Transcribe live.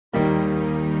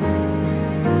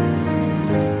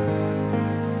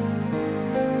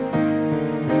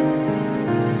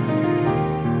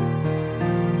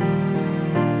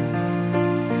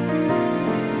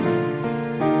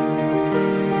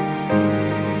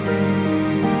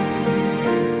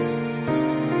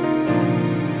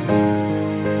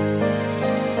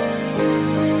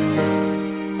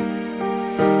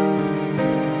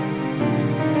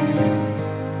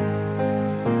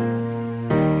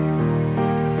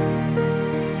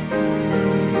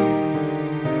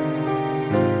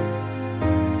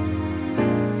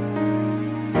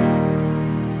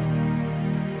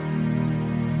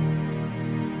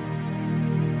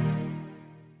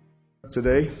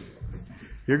today.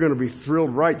 You're going to be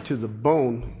thrilled right to the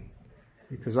bone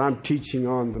because I'm teaching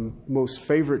on the most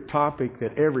favorite topic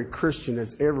that every Christian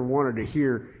has ever wanted to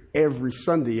hear every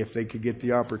Sunday if they could get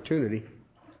the opportunity.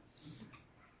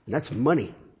 And that's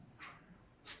money.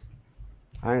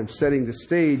 I am setting the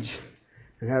stage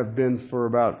and have been for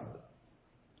about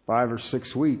 5 or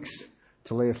 6 weeks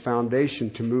to lay a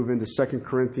foundation to move into 2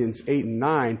 Corinthians 8 and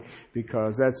 9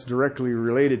 because that's directly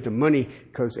related to money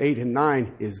because 8 and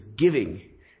 9 is giving.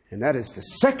 And that is the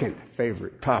second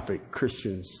favorite topic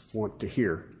Christians want to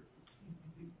hear.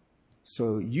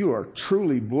 So you are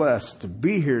truly blessed to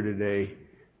be here today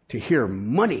to hear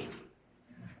money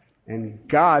and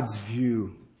God's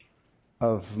view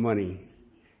of money.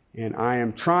 And I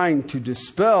am trying to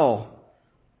dispel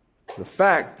the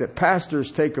fact that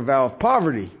pastors take a vow of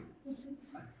poverty.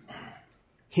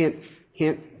 Hint,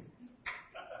 hint.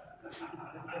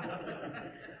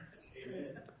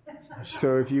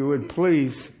 So if you would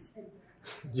please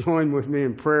join with me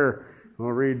in prayer. I'll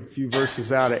read a few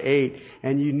verses out of 8.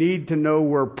 And you need to know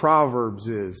where Proverbs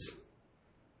is.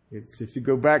 If you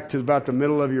go back to about the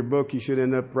middle of your book, you should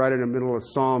end up right in the middle of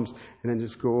Psalms and then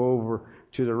just go over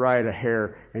to the right a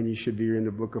hair and you should be in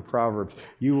the book of Proverbs.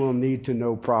 You will need to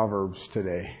know Proverbs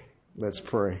today. Let's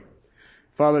pray.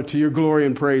 Father, to your glory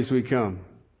and praise we come.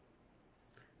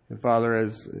 And Father,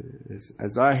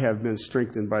 as I have been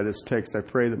strengthened by this text, I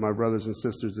pray that my brothers and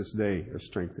sisters this day are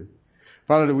strengthened.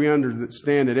 Father, that we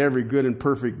understand that every good and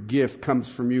perfect gift comes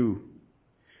from you.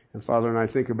 And Father, and I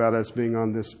think about us being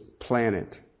on this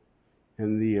planet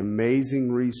and the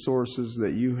amazing resources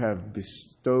that you have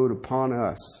bestowed upon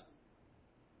us.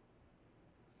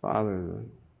 Father,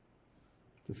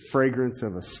 the fragrance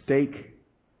of a steak,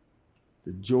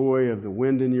 the joy of the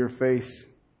wind in your face,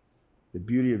 the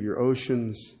beauty of your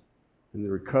oceans, and the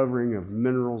recovering of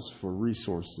minerals for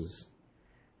resources.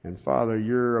 And Father,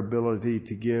 your ability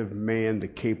to give man the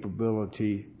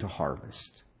capability to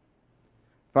harvest.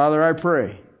 Father, I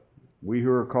pray we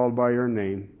who are called by your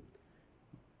name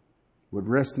would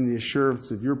rest in the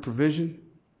assurance of your provision.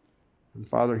 And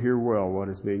Father, hear well what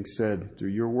is being said through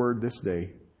your word this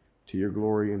day to your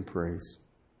glory and praise.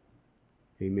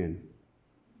 Amen.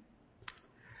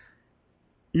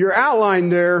 Your outline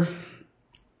there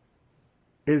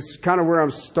is kind of where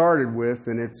I'm started with,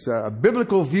 and it's a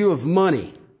biblical view of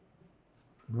money,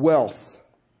 wealth.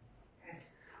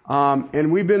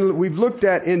 And we've looked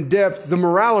at in depth the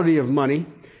morality of money.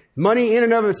 Money in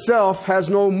and of itself has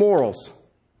no morals.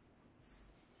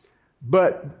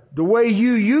 But the way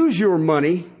you use your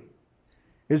money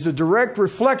is a direct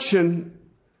reflection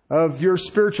of your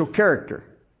spiritual character.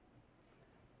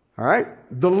 All right?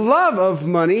 The love of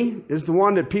money is the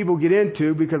one that people get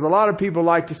into because a lot of people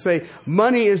like to say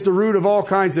money is the root of all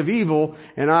kinds of evil.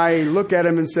 And I look at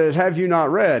them and say, have you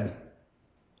not read?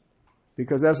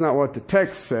 Because that's not what the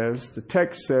text says. The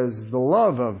text says the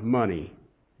love of money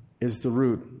is the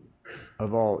root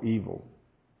of all evil.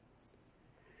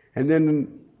 And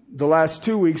then the last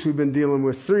 2 weeks we've been dealing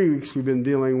with, 3 weeks we've been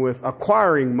dealing with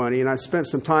acquiring money. And I spent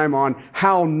some time on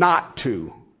how not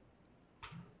to.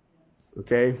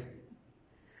 Okay?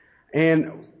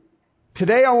 And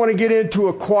today I want to get into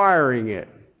acquiring it.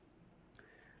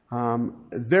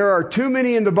 There are too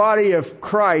many in the body of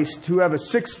Christ who have a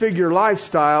 6-figure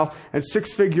lifestyle and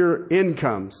 6-figure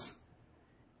incomes.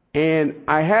 And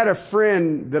I had a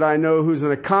friend that I know who's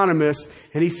an economist,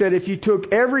 and he said if you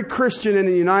took every Christian in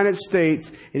the United States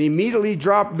and immediately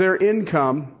dropped their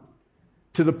income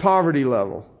to the poverty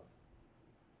level,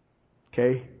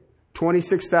 okay,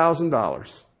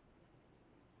 $26,000.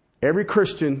 Every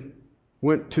Christian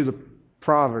went to the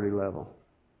poverty level.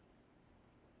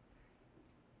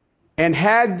 And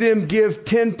had them give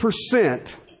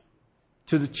 10%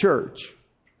 to the church,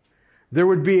 there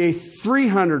would be a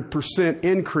 300%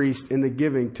 increase in the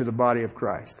giving to the body of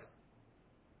Christ.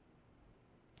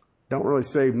 Don't really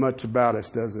say much about us,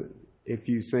 does it? If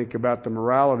you think about the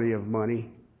morality of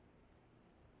money.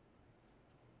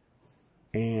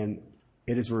 And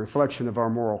it is a reflection of our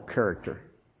moral character.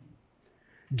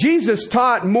 Jesus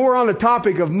taught more on the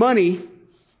topic of money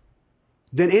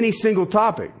than any single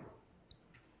topic.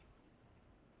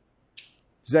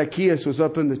 Zacchaeus was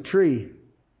up in the tree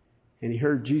and he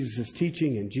heard Jesus'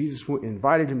 teaching, and Jesus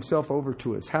invited himself over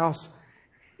to his house.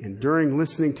 And during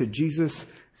listening to Jesus,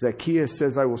 Zacchaeus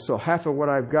says, I will sell half of what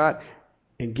I've got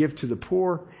and give to the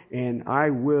poor, and I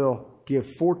will give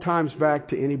 4 times back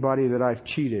to anybody that I've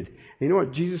cheated. And you know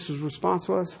what Jesus' response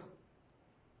was?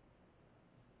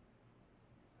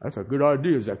 That's a good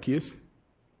idea, Zacchaeus.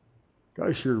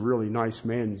 Gosh, you're a really nice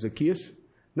man, Zacchaeus.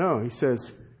 No, he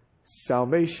says,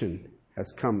 salvation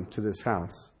has come to this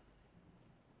house.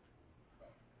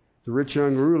 The rich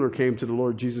young ruler came to the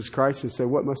Lord Jesus Christ and said,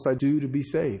 what must I do to be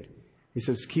saved? He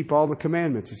says, keep all the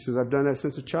commandments. He says, I've done that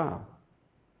since a child.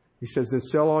 He says, then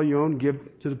sell all you own,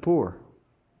 give to the poor.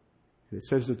 And it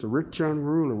says that the rich young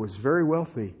ruler was very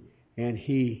wealthy and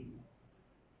he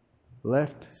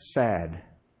left sad.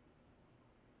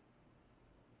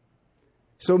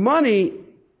 So money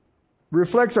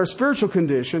reflects our spiritual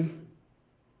condition,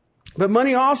 but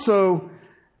money also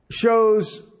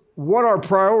shows what our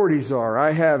priorities are.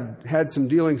 I have had some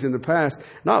dealings in the past,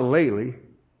 not lately,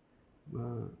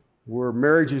 where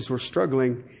marriages were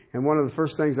struggling, and one of the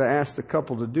first things I asked the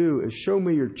couple to do is show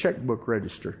me your checkbook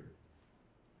register.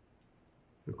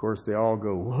 Of course, they all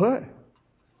go, what?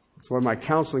 That's why my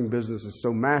counseling business is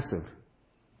so massive.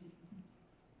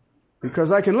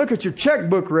 Because I can look at your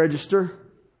checkbook register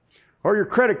or your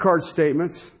credit card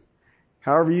statements,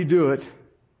 however you do it,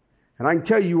 and I can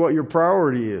tell you what your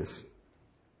priority is.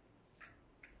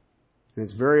 And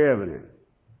it's very evident.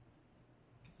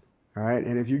 All right?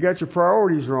 And if you got your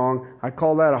priorities wrong, I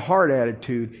call that a heart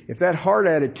attitude. If that heart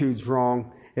attitude's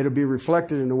wrong, it'll be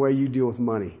reflected in the way you deal with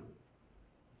money.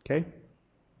 Okay?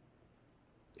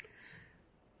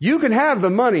 You can have the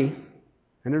money,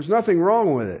 and there's nothing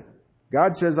wrong with it.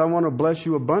 God says, I want to bless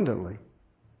you abundantly.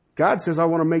 God says, I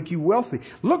want to make you wealthy.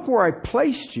 Look where I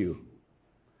placed you.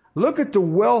 Look at the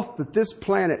wealth that this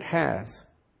planet has.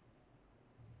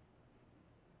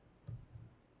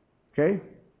 Okay?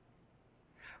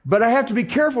 But I have to be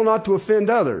careful not to offend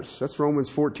others. That's Romans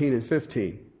 14 and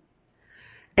 15.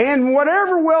 And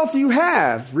whatever wealth you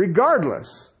have,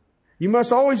 regardless, you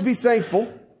must always be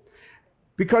thankful,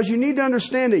 because you need to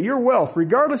understand that your wealth,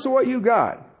 regardless of what you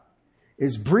got,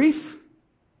 is brief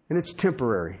and it's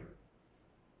temporary.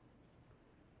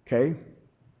 Okay?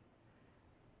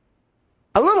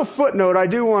 A little footnote I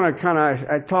do want to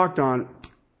I talked on.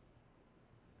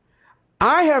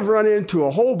 I have run into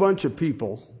a whole bunch of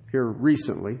people here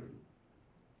recently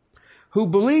who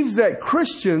believes that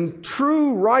Christian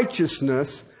true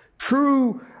righteousness,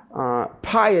 true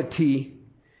piety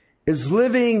is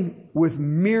living with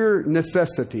mere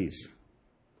necessities,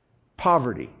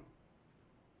 poverty.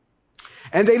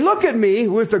 And they look at me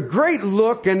with a great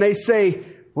look and they say,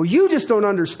 well, you just don't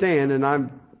understand. And I've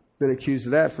been accused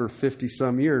of that for 50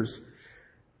 some years.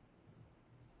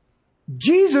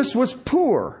 Jesus was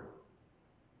poor.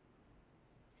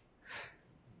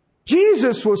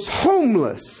 Jesus was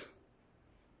homeless.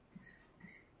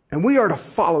 And we are to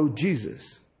follow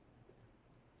Jesus.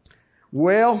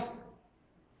 Well,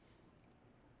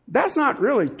 that's not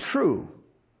really true.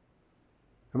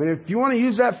 I mean, if you want to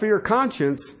use that for your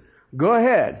conscience, go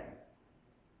ahead.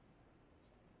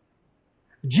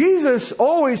 Jesus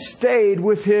always stayed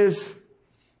with his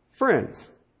friends.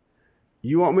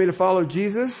 You want me to follow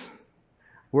Jesus?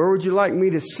 Where would you like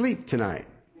me to sleep tonight?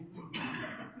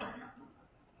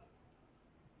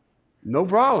 No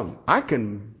problem. I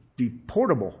can be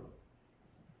portable.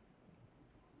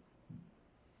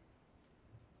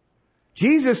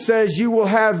 Jesus says you will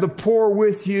have the poor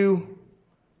with you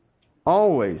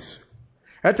always.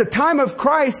 At the time of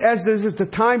Christ, as this is the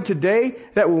time today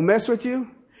that will mess with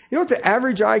you, you know what the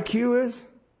average IQ is?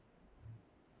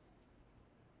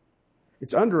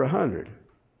 It's under 100.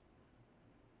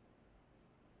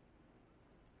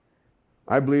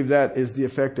 I believe that is the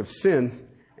effect of sin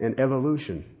and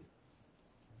evolution.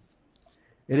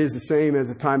 It is the same as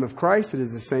the time of Christ. It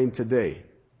is the same today.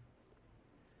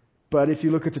 But if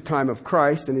you look at the time of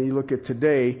Christ and then you look at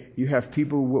today, you have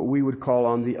people what we would call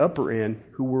on the upper end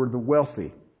who were the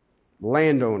wealthy,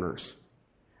 landowners.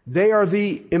 They are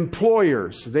the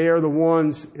employers. They are the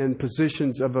ones in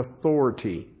positions of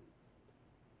authority.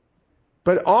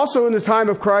 But also in the time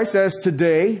of Christ, as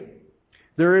today,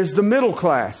 there is the middle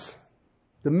class,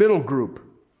 the middle group.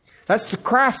 That's the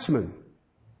craftsmen,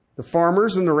 the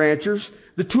farmers and the ranchers,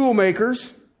 the tool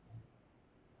makers.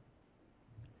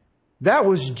 That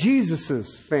was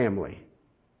Jesus' family.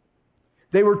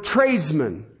 They were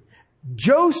tradesmen.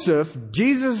 Joseph,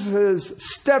 Jesus'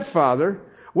 stepfather,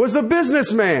 was a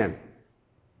businessman.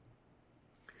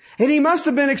 And he must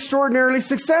have been extraordinarily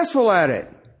successful at it.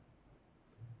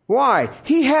 Why?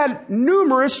 He had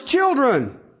numerous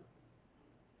children.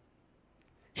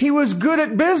 He was good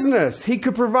at business. He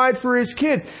could provide for his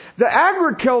kids. The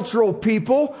agricultural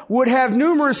people would have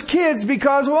numerous kids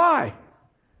because why?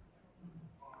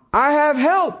 I have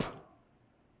help.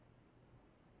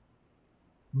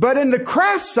 But in the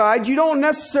craft side, you don't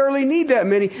necessarily need that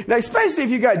many. Now, especially if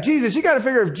you got Jesus, you got to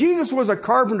figure if Jesus was a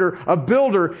carpenter, a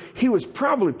builder, he was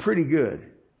probably pretty good.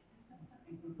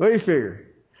 What do you figure?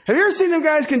 Have you ever seen them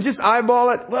guys can just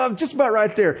eyeball it? Well, just about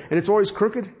right there. And it's always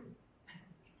crooked.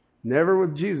 Never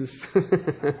with Jesus.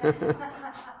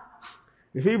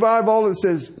 If he eyeballed it, it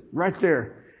says right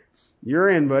there, you're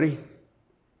in, buddy.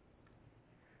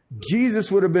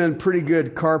 Jesus would have been a pretty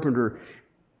good carpenter.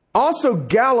 Also,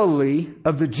 Galilee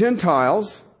of the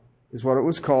Gentiles, is what it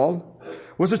was called,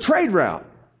 was a trade route.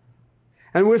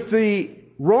 And with the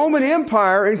Roman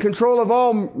Empire in control of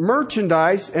all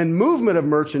merchandise and movement of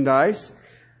merchandise,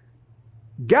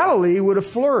 Galilee would have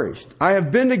flourished. I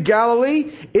have been to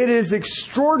Galilee. It is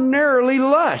extraordinarily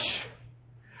lush.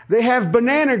 They have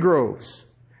banana groves.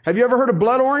 Have you ever heard of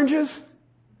blood oranges?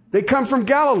 They come from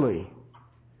Galilee.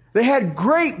 They had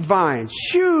grapevines,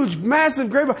 huge, massive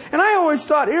grapevines. And I always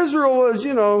thought Israel was,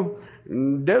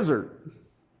 desert.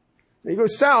 You go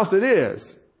south, it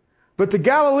is. But the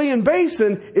Galilean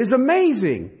basin is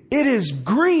amazing. It is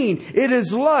green. It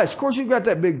is lush. Of course, you've got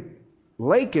that big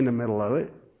lake in the middle of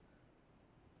it.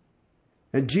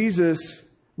 And Jesus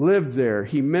lived there.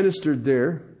 He ministered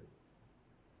there.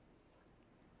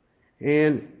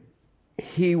 And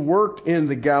he worked in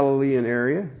the Galilean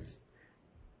area.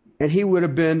 And he would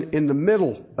have been in the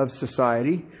middle of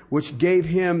society, which gave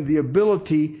him the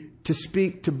ability to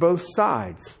speak to both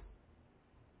sides.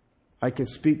 I can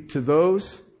speak to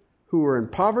those who are in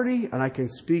poverty, and I can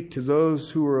speak to those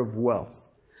who are of wealth.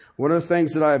 One of the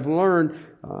things that I've learned,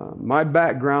 my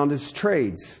background is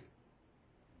trades.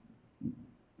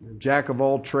 Jack of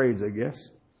all trades, I guess.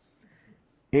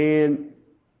 And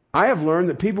I have learned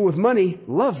that people with money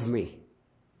love me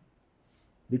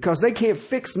because they can't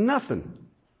fix nothing.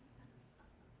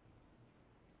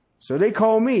 So they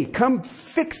call me, come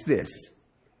fix this.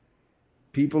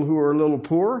 People who are a little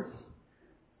poor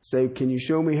say, can you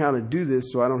show me how to do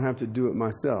this so I don't have to do it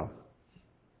myself?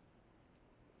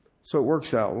 So it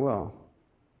works out well.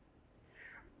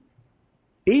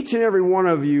 Each and every one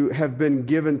of you have been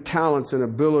given talents and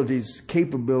abilities,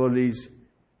 capabilities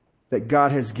that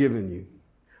God has given you.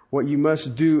 What you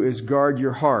must do is guard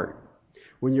your heart.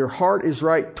 When your heart is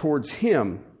right towards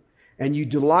Him and you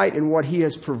delight in what He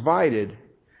has provided,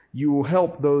 you will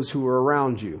help those who are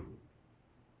around you.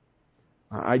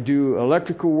 I do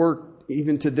electrical work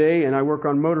even today, and I work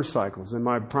on motorcycles, and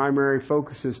my primary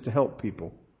focus is to help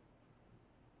people.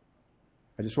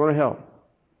 I just want to help.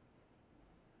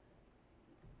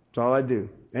 That's all I do.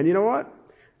 And you know what?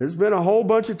 There's been a whole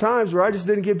bunch of times where I just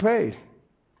didn't get paid.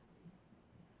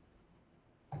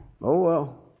 Oh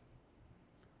well.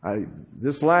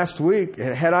 This last week,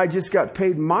 had I just got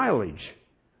paid mileage,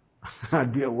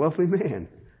 I'd be a wealthy man.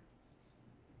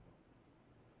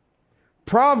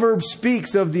 Proverbs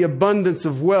speaks of the abundance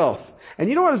of wealth. And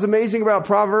you know what is amazing about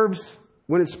Proverbs?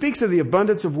 When it speaks of the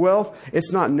abundance of wealth,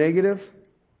 it's not negative.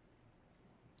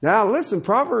 Now listen,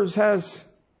 Proverbs has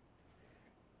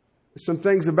some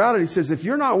things about it. He says, if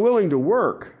you're not willing to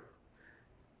work,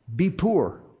 be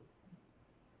poor.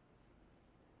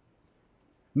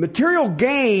 Material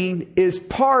gain is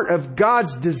part of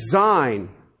God's design.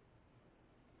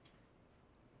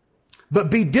 But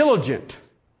be diligent.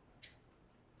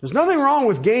 There's nothing wrong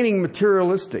with gaining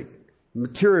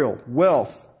material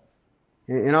wealth.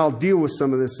 And I'll deal with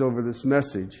some of this over this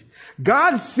message.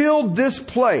 God filled this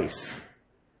place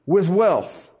with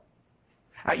wealth.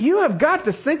 You have got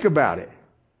to think about it.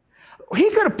 He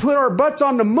could have put our butts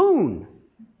on the moon.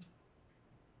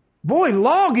 Boy,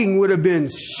 logging would have been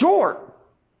short.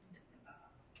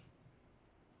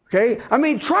 Okay? I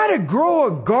mean, try to grow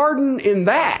a garden in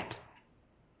that.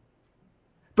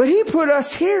 But He put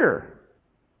us here.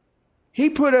 He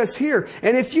put us here.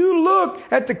 And if you look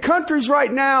at the countries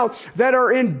right now that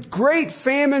are in great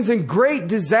famines and great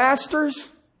disasters,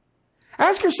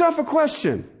 ask yourself a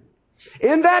question.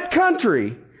 In that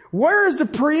country, where is the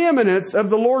preeminence of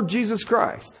the Lord Jesus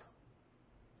Christ?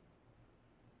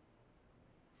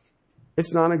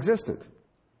 It's non-existent.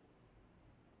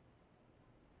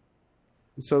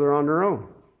 And so they're on their own.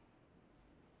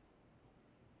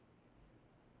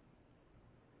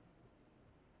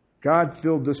 God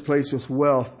filled this place with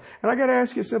wealth. And I got to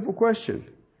ask you a simple question.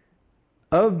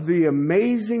 Of the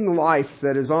amazing life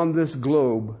that is on this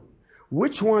globe,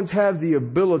 which ones have the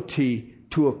ability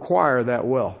to acquire that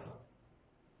wealth?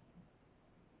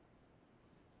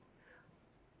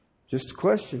 Just a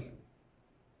question.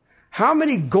 How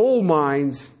many gold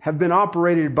mines have been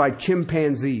operated by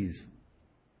chimpanzees?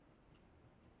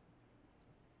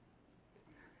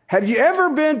 Have you ever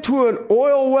been to an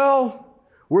oil well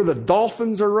where the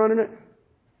dolphins are running it?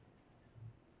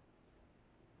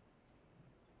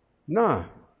 No.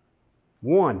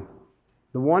 One.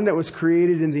 The one that was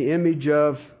created in the image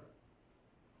of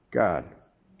God.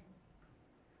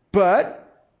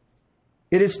 But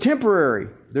it is temporary.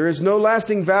 There is no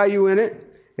lasting value in it.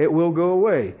 It will go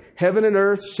away. Heaven and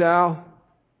earth shall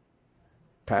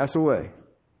pass away.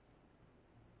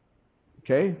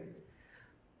 Okay?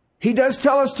 He does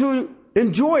tell us to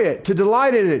enjoy it, to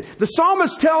delight in it. The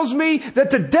psalmist tells me that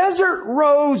the desert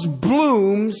rose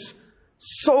blooms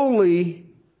solely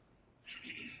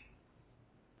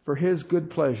for His good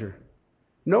pleasure.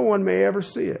 No one may ever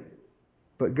see it,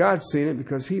 but God's seen it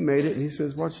because He made it, and He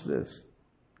says, watch this.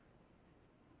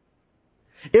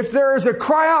 If there is a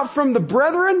cry out from the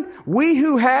brethren, we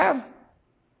who have,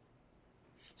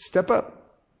 step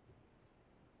up.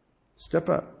 Step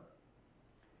up.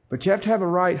 But you have to have a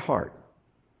right heart.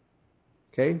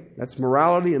 Okay? That's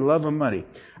morality and love of money.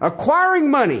 Acquiring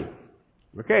money.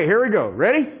 Okay, here we go.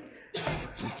 Ready?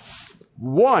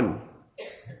 1.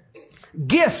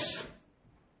 Gifts.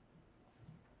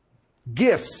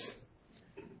 Gifts.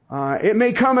 It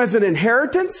may come as an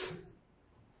inheritance.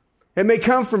 It may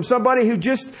come from somebody who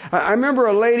just... I remember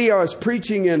a lady I was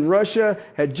preaching in Russia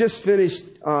had just finished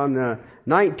on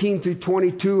 19 through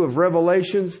 22 of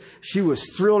Revelations. She was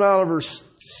thrilled out of her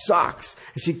socks.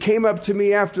 And she came up to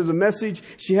me after the message.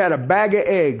 She had a bag of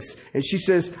eggs. And she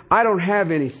says, I don't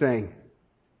have anything,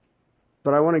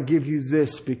 but I want to give you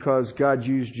this because God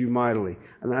used you mightily.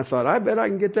 And I thought, I bet I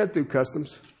can get that through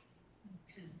customs.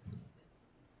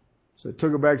 So I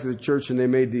took her back to the church and they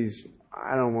made these,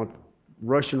 I don't want,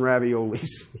 Russian raviolis.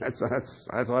 That's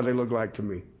what they look like to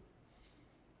me.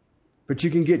 But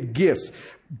you can get gifts.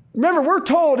 Remember, we're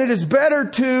told it is better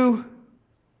to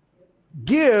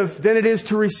give than it is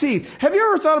to receive. Have you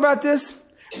ever thought about this?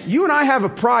 You and I have a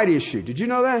pride issue. Did you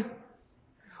know that?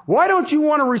 Why don't you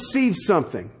want to receive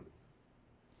something?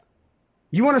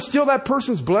 You want to steal that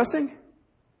person's blessing?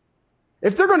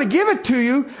 If they're going to give it to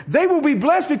you, they will be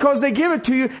blessed because they give it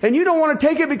to you, and you don't want to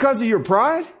take it because of your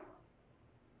pride?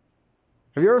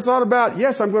 Have you ever thought about,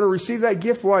 yes, I'm going to receive that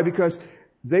gift. Why? Because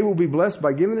they will be blessed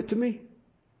by giving it to me.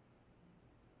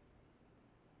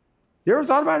 You ever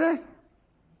thought about that?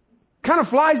 Kind of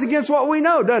flies against what we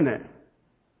know, doesn't it?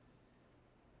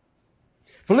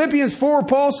 Philippians 4,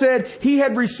 Paul said he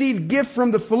had received gift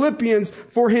from the Philippians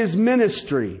for his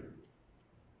ministry.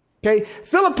 Okay,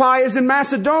 Philippi is in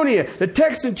Macedonia. The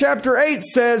text in chapter 8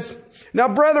 says, now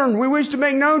brethren, we wish to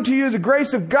make known to you the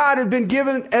grace of God had been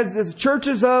given as the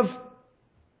churches of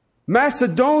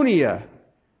Macedonia,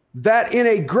 that in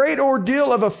a great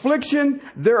ordeal of affliction,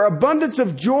 their abundance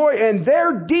of joy and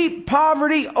their deep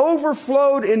poverty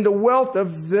overflowed in the wealth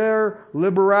of their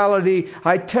liberality.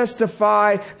 I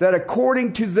testify that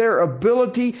according to their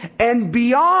ability and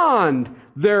beyond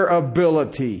their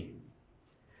ability,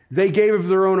 they gave of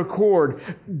their own accord,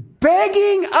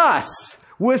 begging us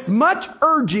with much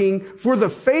urging for the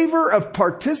favor of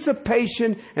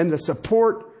participation and the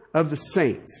support of the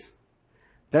saints.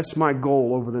 That's my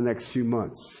goal over the next few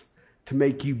months, to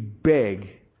make you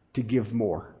beg to give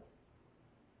more.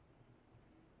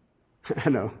 I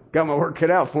know. Got my work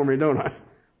cut out for me, don't I?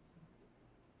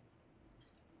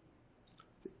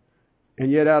 And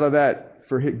yet out of that,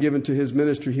 for given to his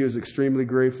ministry, he was extremely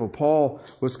grateful. Paul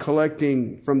was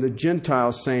collecting from the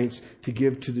Gentile saints to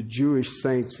give to the Jewish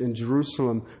saints in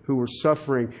Jerusalem who were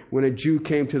suffering. When a Jew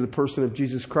came to the person of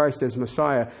Jesus Christ as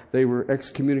Messiah, they were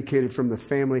excommunicated from the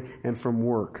family and from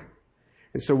work.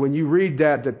 And so when you read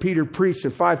that Peter preached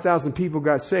and 5,000 people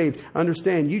got saved,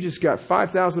 understand you just got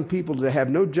 5,000 people that have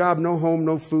no job, no home,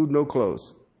 no food, no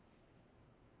clothes.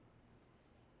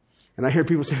 And I hear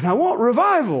people saying, I want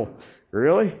revival.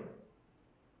 Really?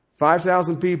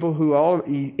 5,000 people who all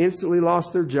instantly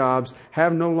lost their jobs,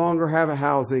 no longer have a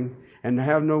housing, and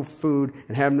have no food,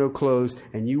 and have no clothes,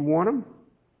 and you want them?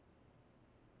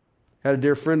 Had a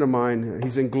dear friend of mine,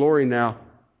 he's in glory now,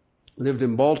 lived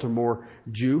in Baltimore,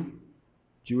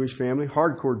 Jewish family,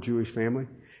 hardcore Jewish family,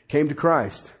 came to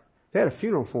Christ. They had a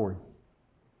funeral for him.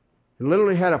 And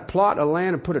literally had a plot of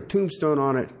land and put a tombstone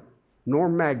on it.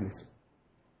 Norm Magnus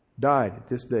died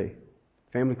this day.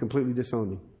 Family completely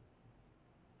disowned him.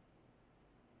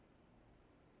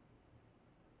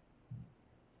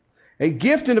 A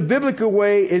gift in a biblical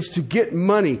way is to get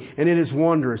money, and it is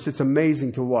wondrous. It's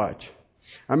amazing to watch.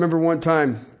 I remember one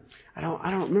time, I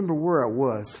don't remember where I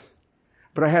was,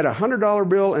 but I had a $100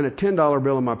 bill and a $10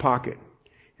 bill in my pocket.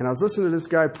 And I was listening to this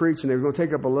guy preach, and they were going to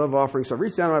take up a love offering. So I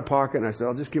reached down in my pocket, and I said,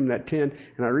 I'll just give him that 10.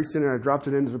 And I reached in there, and I dropped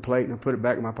it into the plate, and I put it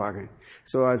back in my pocket.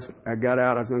 So I got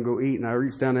out, I was going to go eat, and I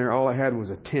reached down there, all I had was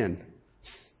a 10.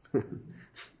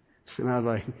 And I was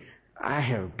like, I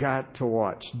have got to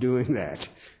watch doing that.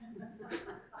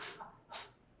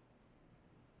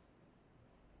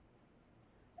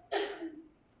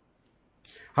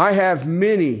 I have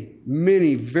many,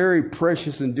 many very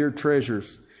precious and dear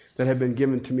treasures that have been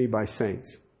given to me by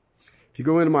saints. If you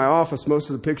go into my office, most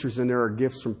of the pictures in there are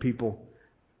gifts from people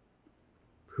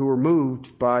who were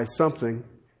moved by something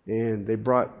and they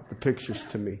brought the pictures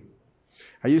to me.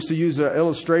 I used to use an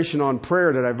illustration on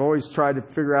prayer that I've always tried to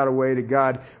figure out a way that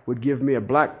God would give me a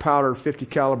black powder 50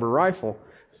 caliber rifle,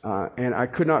 and I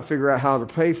could not figure out how to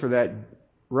pay for that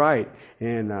right.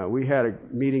 And we had a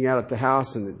meeting out at the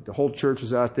house, and the whole church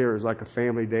was out there. It was like a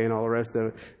family day and all the rest of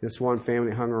it. This one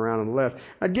family hung around on the left.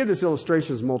 I'd give this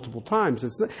illustrations multiple times,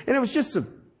 and it was just an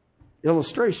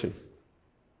illustration.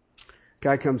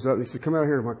 Guy comes up and he says, "Come out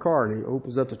here to my car." And he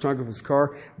opens up the trunk of his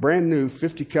car, brand new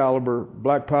 50 caliber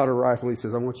black powder rifle. He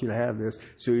says, "I want you to have this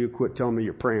so you quit telling me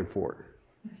you're praying for it."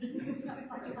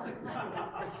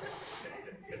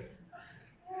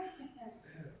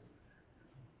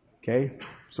 Okay?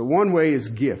 So one way is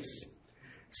gifts.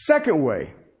 Second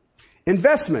way,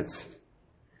 investments.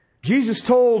 Jesus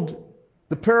told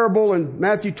the parable in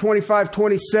Matthew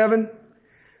 25:27.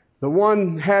 The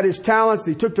one had his talents.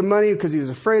 He took the money because he was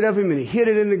afraid of him, and he hid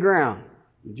it in the ground.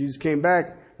 When Jesus came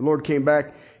back, the Lord came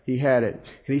back, he had it.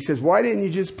 And he says, "Why didn't you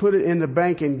just put it in the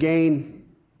bank and gain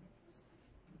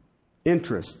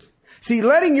interest?" See,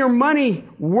 letting your money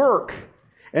work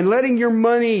and letting your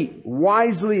money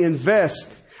wisely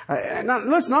invest.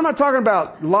 Listen, I'm not talking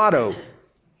about lotto.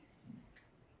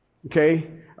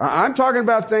 Okay? I'm talking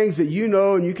about things that you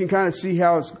know and you can kind of see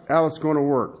how it's going to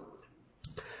work.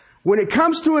 When it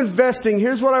comes to investing,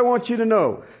 here's what I want you to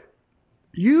know.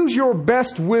 Use your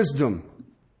best wisdom.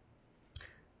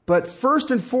 But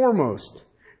first and foremost,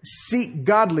 seek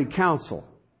godly counsel.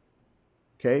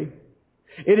 Okay?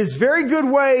 It is a very good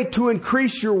way to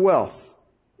increase your wealth,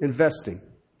 investing.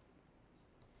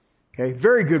 Okay?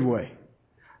 Very good way.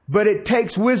 But it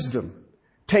takes wisdom,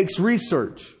 takes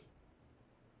research.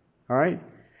 All right?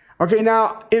 Okay,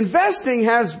 now, investing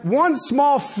has one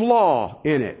small flaw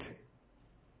in it.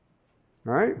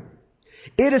 All right?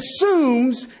 It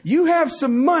assumes you have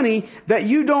some money that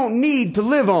you don't need to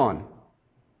live on.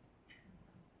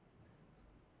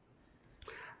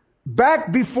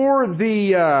 Back before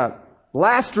the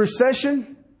last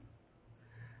recession,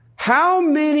 how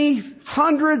many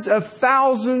hundreds of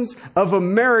thousands of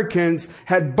Americans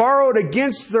had borrowed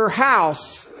against their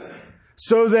house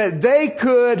so that they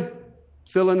could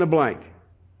fill in the blank?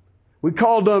 We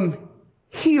called them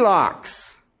HELOCs.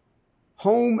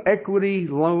 Home equity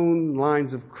loan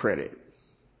lines of credit.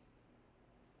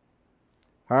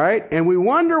 All right? And we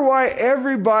wonder why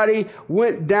everybody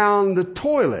went down the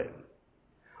toilet.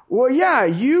 Well, yeah,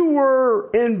 you were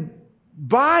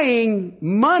buying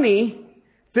money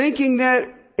thinking that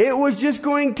it was just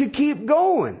going to keep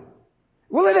going.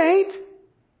 Well, it ain't.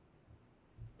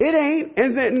 It ain't.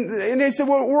 And they said,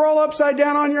 "Well, we're all upside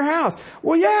down on your house."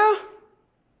 Well, yeah.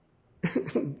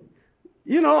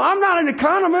 I'm not an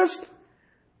economist.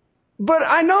 But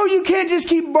I know you can't just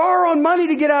keep borrowing money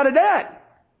to get out of debt.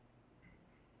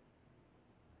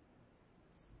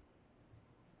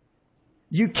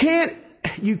 You can't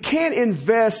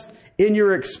invest in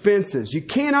your expenses. You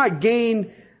cannot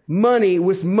gain money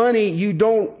with money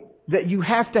that you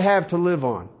have to live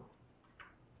on.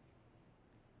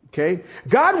 Okay?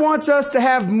 God wants us to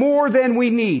have more than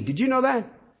we need. Did you know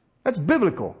that? That's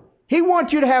biblical. He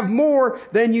wants you to have more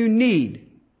than you need.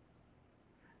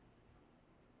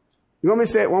 You want me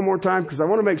to say it one more time? Because I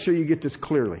want to make sure you get this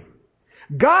clearly.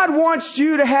 God wants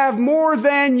you to have more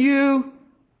than you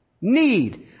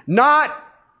need, not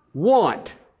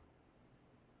want.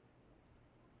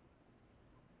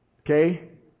 Okay?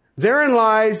 Therein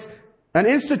lies an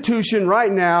institution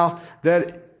right now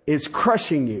that is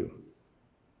crushing you.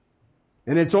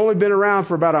 And it's only been around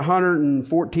for about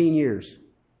 114 years.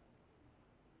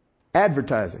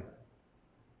 Advertising.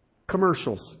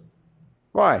 Commercials.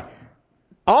 Why?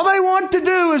 All they want to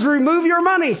do is remove your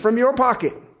money from your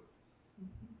pocket.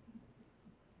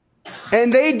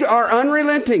 And they are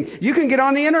unrelenting. You can get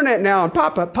on the internet now and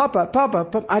pop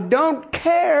up. I don't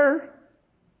care.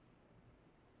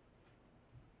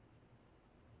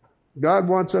 God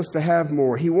wants us to have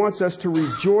more. He wants us to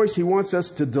rejoice. He wants us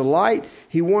to delight.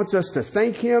 He wants us to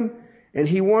thank Him. And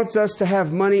He wants us to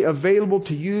have money available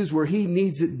to use where He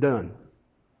needs it done.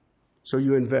 So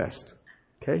you invest.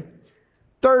 Okay?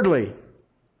 Thirdly,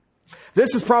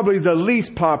 this is probably the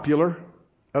least popular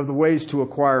of the ways to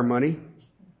acquire money.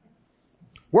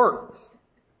 Work.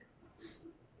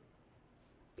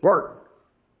 Work.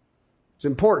 It's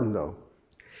important though.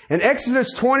 In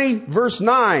Exodus 20 verse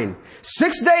 9,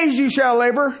 6 days you shall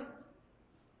labor,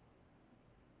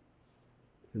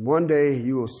 and one day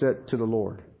you will sit to the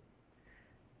Lord.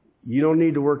 You don't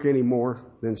need to work any more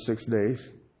than 6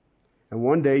 days. And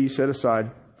one day you set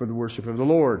aside for the worship of the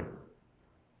Lord.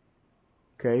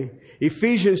 Okay.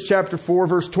 Ephesians chapter 4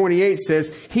 verse 28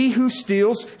 says, "He who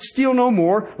steals, steal no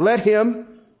more. Let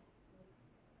him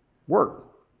work."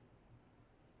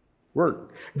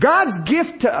 Work. God's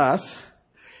gift to us,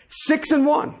 6 in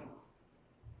 1.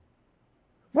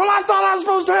 Well, I thought I was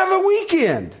supposed to have a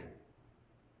weekend.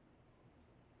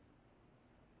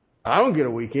 I don't get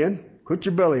a weekend. Quit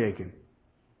your belly aching.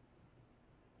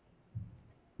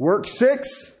 Work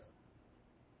 6,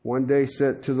 1 day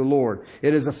set to the Lord.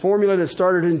 It is a formula that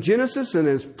started in Genesis and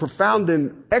is profound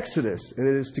in Exodus, and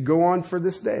it is to go on for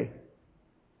this day.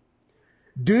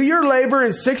 Do your labor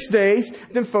in 6 days,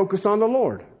 then focus on the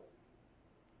Lord.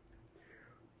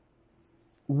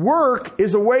 Work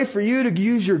is a way for you to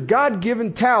use your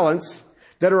God-given talents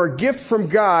that are a gift from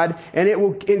God, and it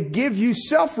will give you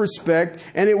self-respect,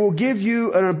 and it will give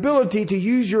you an ability to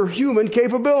use your human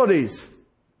capabilities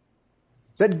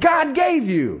that God gave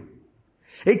you.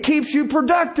 It keeps you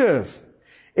productive.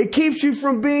 It keeps you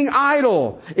from being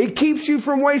idle. It keeps you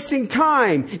from wasting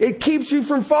time. It keeps you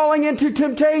from falling into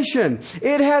temptation.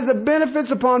 It has a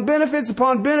benefits upon benefits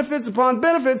upon benefits upon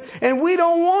benefits, and we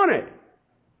don't want it.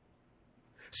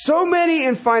 So many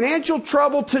in financial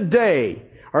trouble today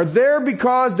are there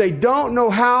because they don't know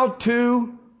how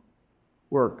to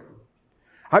work.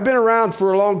 I've been around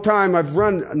for a long time. I've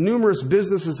run numerous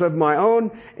businesses of my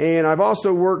own, and I've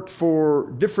also worked for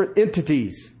different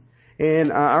entities.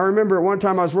 And I remember at one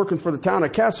time I was working for the town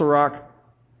of Castle Rock,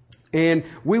 and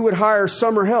we would hire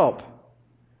summer help.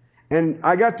 And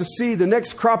I got to see the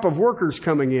next crop of workers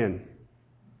coming in.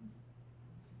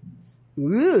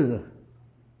 Ugh.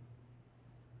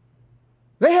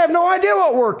 They have no idea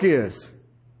what work is.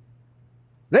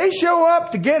 They show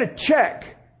up to get a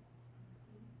check.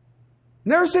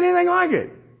 Never seen anything like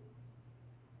it.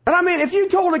 And I mean, if you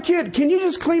told a kid, can you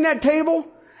just clean that table?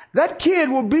 That kid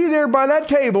will be there by that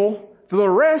table for the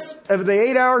rest of the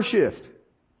 8-hour shift.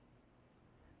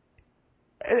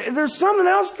 If there's something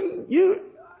else, you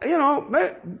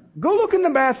know, go look in the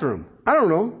bathroom. I don't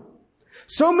know.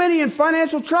 So many in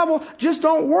financial trouble just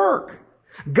don't work.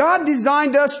 God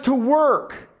designed us to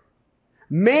work.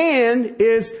 Man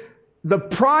is the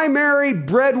primary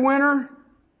breadwinner,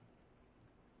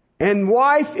 and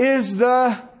wife is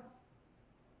the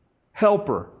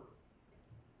helper.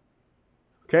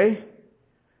 Okay?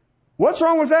 What's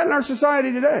wrong with that in our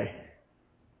society today?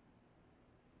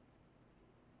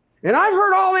 And I've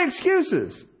heard all the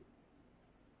excuses.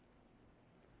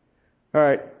 All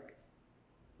right.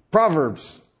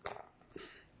 Proverbs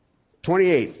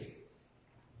 28,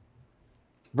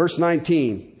 verse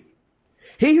 19.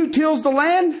 He who tills the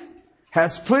land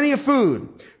has plenty of food,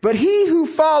 but he who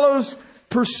follows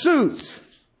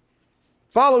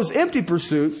empty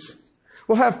pursuits,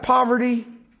 will have poverty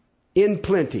in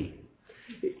plenty.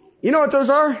 You know what those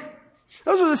are?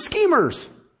 Those are the schemers.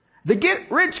 The get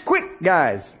rich quick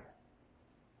guys.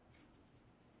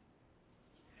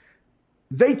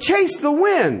 They chase the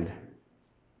wind.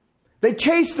 They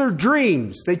chase their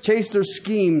dreams. They chase their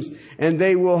schemes, and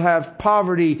they will have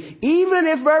poverty even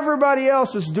if everybody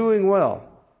else is doing well.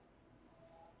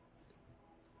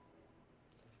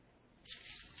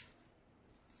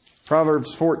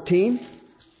 Proverbs 14,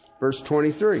 verse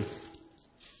 23.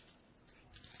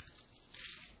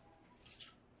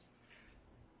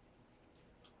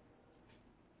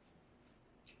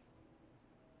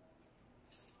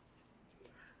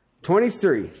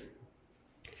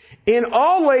 In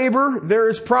all labor there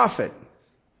is profit,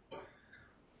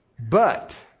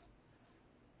 but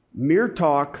mere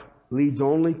talk leads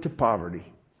only to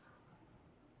poverty.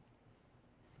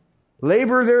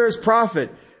 Labor there is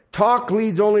profit. Talk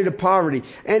leads only to poverty.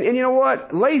 And you know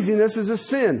what? Laziness is a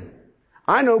sin.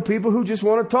 I know people who just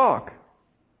want to talk.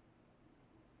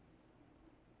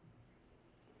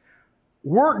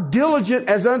 Work diligent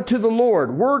as unto the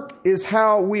Lord. Work is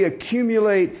how we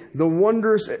accumulate the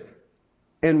wonders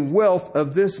and wealth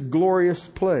of this glorious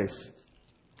place.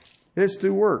 And it's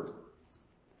through work.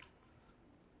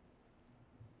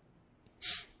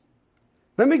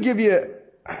 Let me give you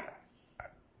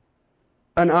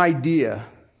an idea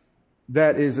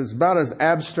that is about as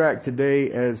abstract today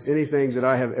as anything that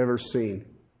I have ever seen.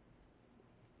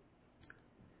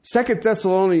 2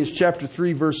 Thessalonians chapter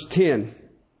 3, verse 10.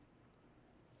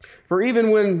 For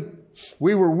even when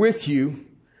we were with you,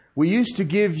 we used to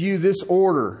give you this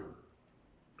order.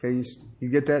 Okay, you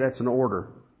get that? That's an order.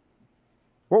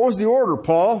 What was the order,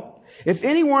 Paul? If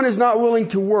anyone is not willing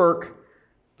to work,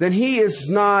 then he is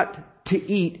not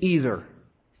to eat either.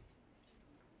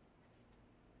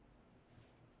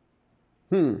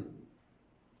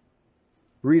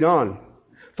 Read on.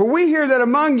 For we hear that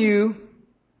among you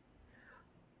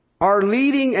are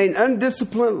leading an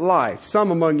undisciplined life. Some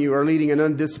among you are leading an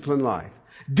undisciplined life.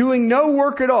 Doing no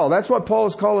work at all. That's what Paul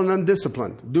is calling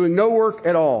undisciplined. Doing no work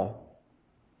at all.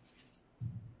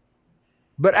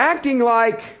 But acting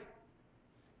like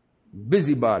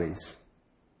Busybodies.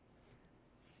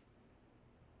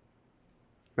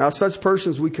 Now, such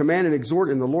persons we command and exhort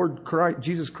in the Lord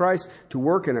Jesus Christ to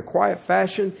work in a quiet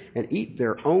fashion and eat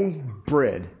their own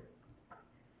bread.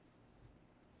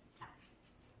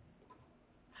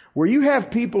 Where you have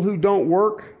people who don't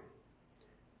work,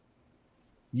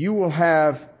 you will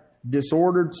have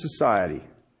disordered society.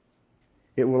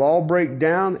 It will all break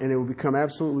down and it will become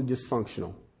absolutely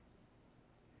dysfunctional.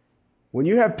 When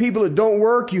you have people that don't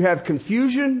work, you have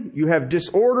confusion, you have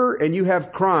disorder, and you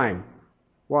have crime.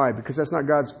 Why? Because that's not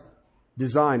God's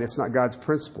design. It's not God's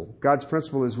principle. God's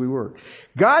principle is we work.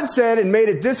 God said and made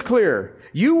it this clear.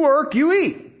 You work, you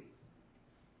eat.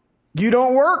 You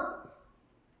don't work,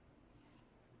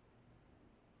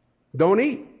 don't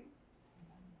eat.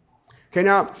 Okay,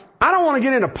 now, I don't want to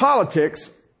get into politics.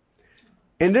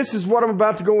 And this is what I'm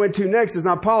about to go into next. Is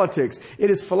not politics. It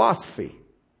is philosophy.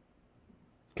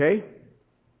 Okay?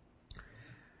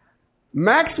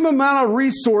 Maximum amount of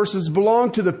resources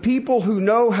belong to the people who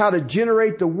know how to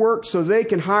generate the work so they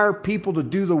can hire people to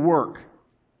do the work.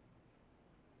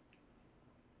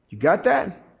 You got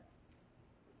that?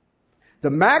 The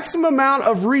maximum amount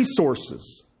of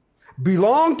resources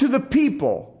belong to the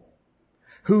people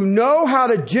who know how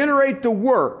to generate the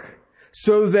work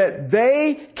so that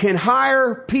they can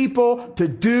hire people to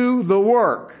do the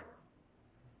work.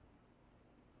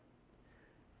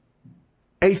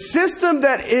 A system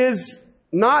that is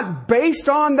not based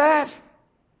on that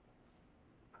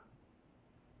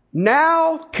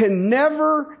now can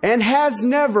never and has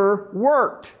never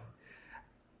worked.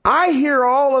 I hear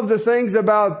all of the things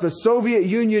about the Soviet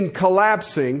Union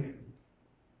collapsing,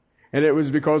 and it was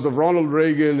because of Ronald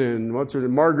Reagan and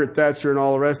Margaret Thatcher and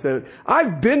all the rest of it.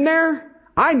 I've been there.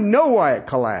 I know why it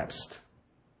collapsed.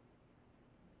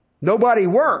 Nobody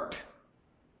worked.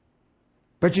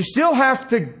 But you still have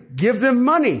to give them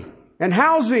money and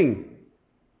housing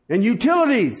and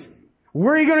utilities.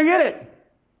 Where are you going to get it?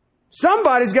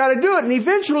 Somebody's got to do it. And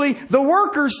eventually the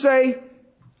workers say,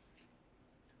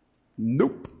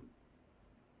 nope.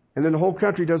 And then the whole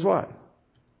country does what?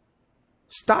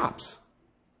 Stops.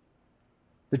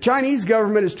 The Chinese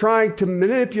government is trying to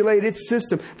manipulate its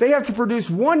system. They have to produce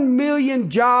 1 million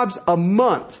jobs a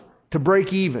month to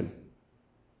break even.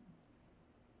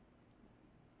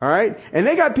 All right? And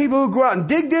they got people who go out and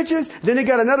dig ditches. Then they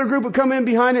got another group who come in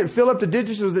behind it and fill up the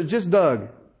ditches that just dug.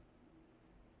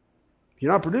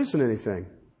 You're not producing anything.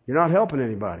 You're not helping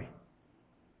anybody.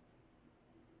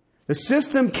 The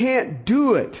system can't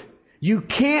do it. You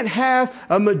can't have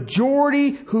a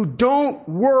majority who don't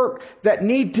work that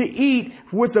need to eat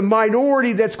with a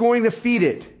minority that's going to feed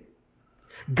it.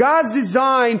 God's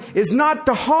design is not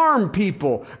to harm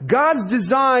people. God's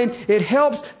design, it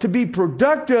helps to be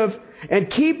productive and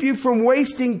keep you from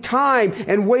wasting time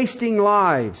and wasting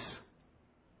lives.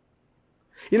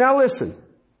 You know, listen.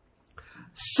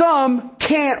 Some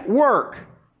can't work.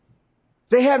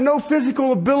 They have no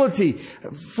physical ability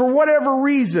for whatever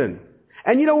reason.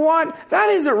 And you know what? That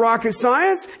isn't rocket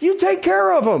science. You take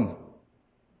care of them.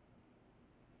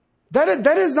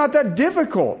 That is not that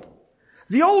difficult.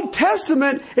 The Old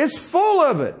Testament is full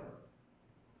of it.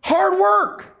 Hard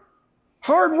work.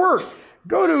 Hard work.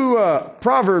 Go to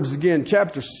Proverbs again,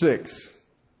 chapter 6.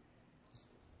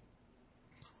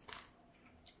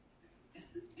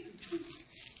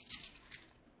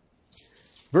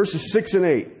 Verses 6 and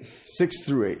 8. 6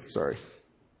 through 8, sorry.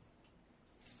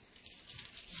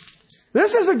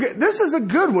 This is a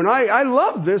good one. I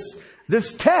love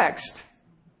this text.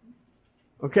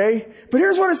 Okay? But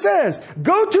here's what it says.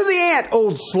 Go to the ant,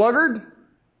 old sluggard.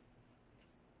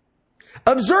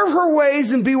 Observe her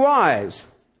ways and be wise,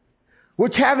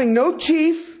 which having no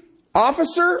chief,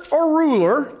 officer, or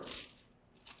ruler,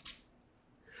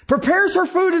 prepares her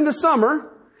food in the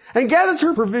summer and gathers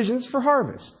her provisions for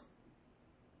harvest.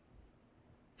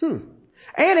 Ant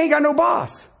ain't got no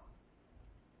boss.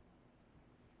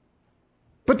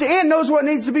 But the ant knows what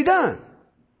needs to be done.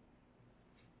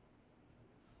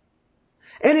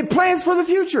 And it plans for the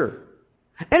future.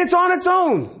 And it's on its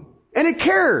own. And it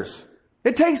cares.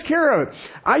 It takes care of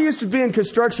it. I used to be in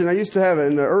construction. I used to have,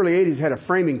 in the early 80s, had a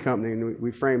framing company. And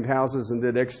we framed houses and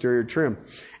did exterior trim.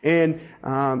 And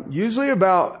usually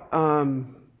about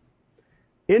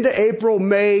into April,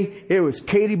 May, it was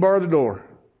Katie bar the door.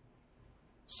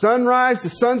 Sunrise to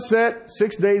sunset,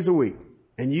 6 days a week.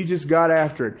 And you just got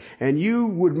after it. And you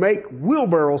would make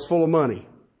wheelbarrows full of money.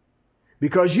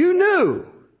 Because you knew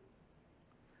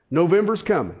November's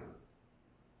coming.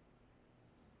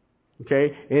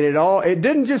 Okay? And it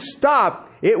didn't just stop.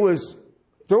 It was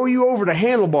throw you over the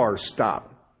handlebars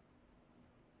stop.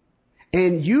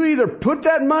 And you either put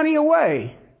that money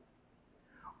away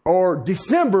or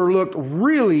December looked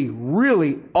really,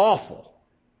 really awful.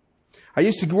 I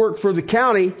used to work for the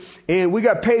county, and we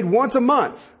got paid once a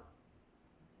month.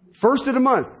 First of the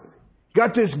month.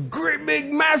 Got this great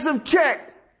big massive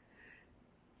check.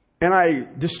 And I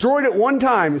destroyed it one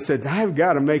time and said, I've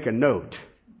got to make a note.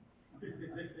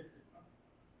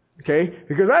 Okay?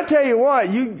 Because I tell you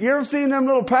what, you ever seen them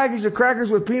little package of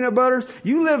crackers with peanut butters?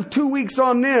 You live 2 weeks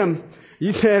on them.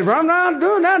 You said, well, I'm not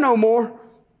doing that no more.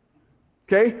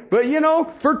 Okay? But you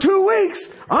know, for 2 weeks,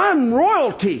 I'm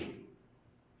royalty.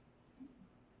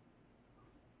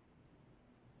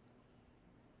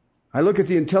 I look at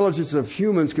the intelligence of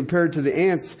humans compared to the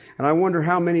ants, and I wonder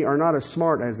how many are not as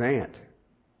smart as ant.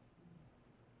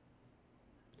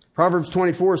 Proverbs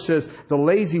 24 says, the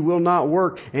lazy will not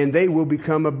work, and they will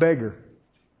become a beggar.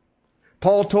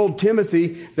 Paul told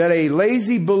Timothy that a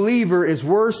lazy believer is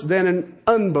worse than an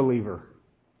unbeliever.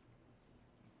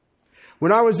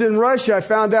 When I was in Russia, I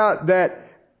found out that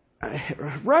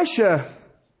Russia,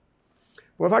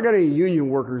 well, if I got any union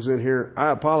workers in here, I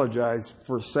apologize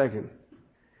for a second.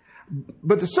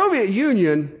 But the Soviet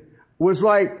Union was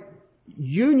like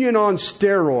union on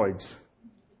steroids.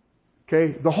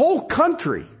 Okay? The whole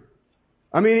country.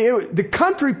 I mean, the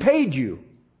country paid you.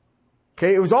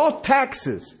 Okay? It was all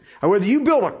taxes. And whether you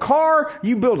built a car,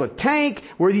 you built a tank,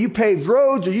 whether you paved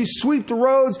roads or you sweep the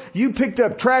roads, you picked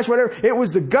up trash, whatever, it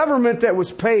was the government that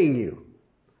was paying you.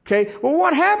 Okay? Well,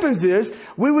 what happens is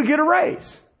we would get a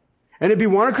raise. And it'd be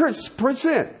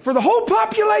 1% for the whole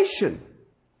population.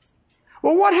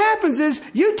 Well, what happens is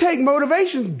you take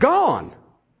motivation, gone.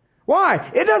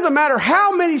 Why? It doesn't matter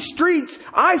how many streets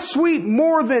I sweep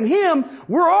more than him.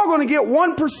 We're all going to get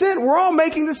 1%. We're all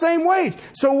making the same wage.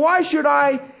 So why should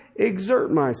I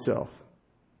exert myself?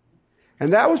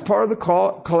 And that was part of the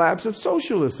collapse of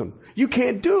socialism. You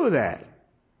can't do that.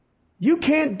 You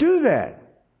can't do that.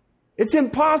 It's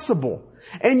impossible.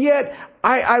 And yet,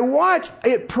 I watch,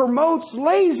 it promotes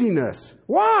laziness.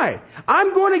 Why?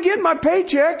 I'm going to get my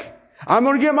paycheck. I'm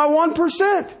going to get my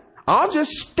 1%. I'll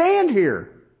just stand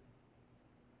here.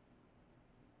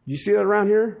 You see that around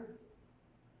here?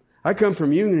 I come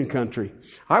from union country.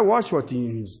 I watched what the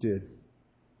unions did.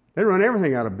 They run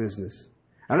everything out of business.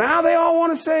 And now they all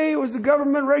want to say it was the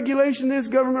government regulation, this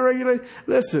government regulation.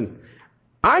 Listen,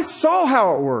 I saw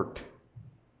how it worked.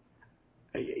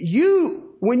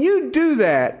 When you do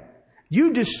that,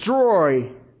 you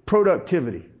destroy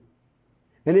productivity.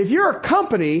 And if you're a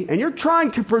company and you're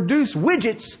trying to produce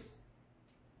widgets,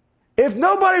 if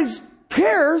nobody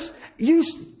cares,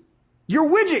 your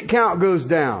widget count goes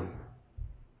down.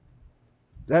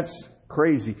 That's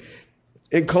crazy.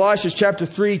 In Colossians chapter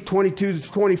 3, 22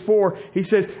 to 24, he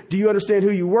says, do you understand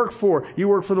who you work for? You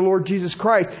work for the Lord Jesus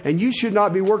Christ, and you should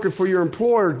not be working for your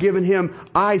employer, giving him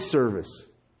eye service.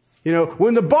 You know,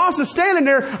 when the boss is standing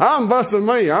there, I'm busting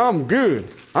money. I'm good.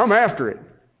 I'm after it.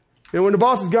 And when the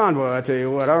boss is gone, well, I tell you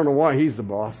what, I don't know why he's the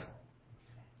boss.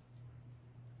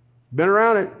 Been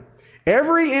around it.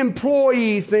 Every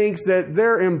employee thinks that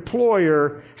their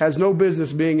employer has no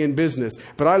business being in business.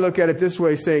 But I look at it this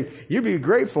way, saying, you'd be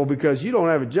grateful because you don't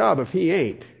have a job if he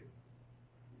ain't.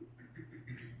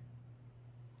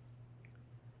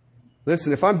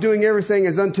 Listen, if I'm doing everything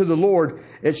as unto the Lord,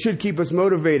 it should keep us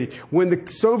motivated. When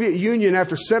the Soviet Union,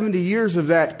 after 70 years of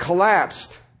that,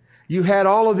 collapsed, you had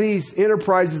all of these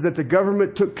enterprises that the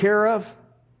government took care of,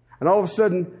 and all of a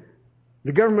sudden,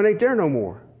 the government ain't there no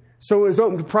more. So it was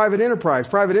open to private enterprise.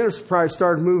 Private enterprise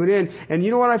started moving in, and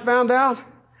you know what I found out?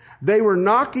 They were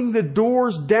knocking the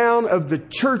doors down of the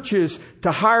churches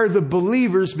to hire the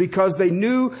believers because they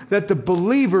knew that the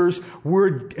believers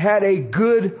had a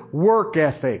good work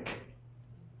ethic.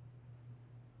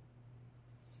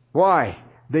 Why?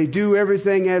 They do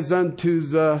everything as unto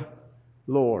the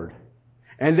Lord.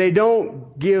 And they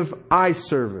don't give eye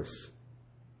service.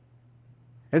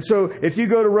 And so if you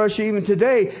go to Russia even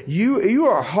today, you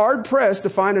are hard pressed to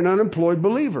find an unemployed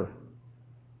believer.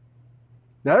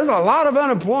 Now there's a lot of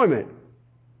unemployment.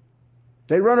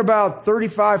 They run about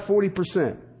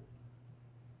 35-40%.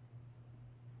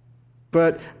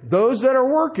 But those that are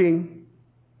working,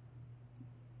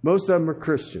 most of them are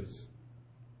Christians.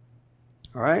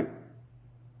 All right?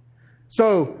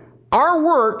 So our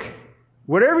work,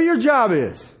 whatever your job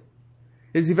is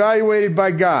evaluated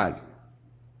by God.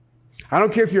 I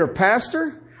don't care if you're a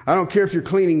pastor. I don't care if you're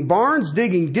cleaning barns,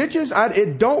 digging ditches.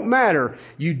 It don't matter.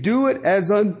 You do it as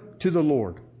unto the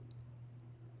Lord.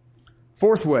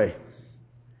 Fourth way.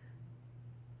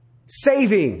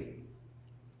 Saving.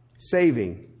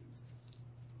 Saving.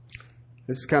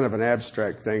 This is kind of an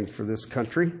abstract thing for this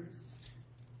country,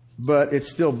 but it's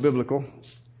still biblical.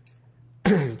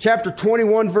 Chapter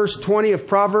 21, verse 20 of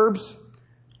Proverbs.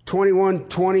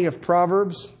 21:20 of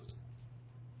Proverbs.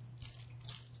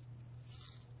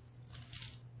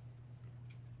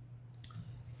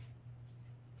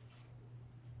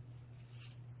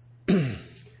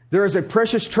 There is a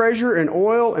precious treasure in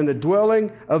oil in the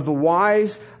dwelling of the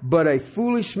wise, but a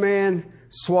foolish man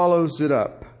swallows it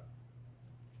up.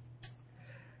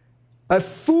 A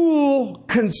fool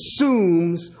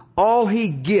consumes all he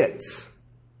gets.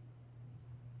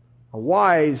 A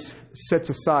wise sets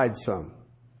aside some.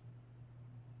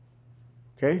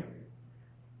 Okay?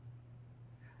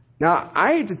 Now,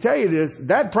 I hate to tell you this,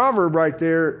 that proverb right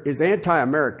there is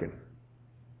anti-American.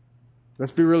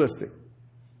 Let's be realistic.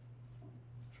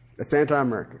 That's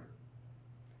anti-American.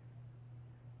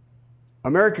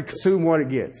 America consumes what it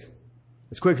gets,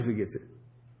 as quick as it gets it.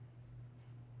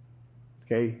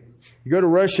 Okay? You go to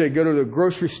Russia, you go to the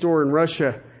grocery store in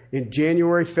Russia in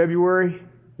January, February,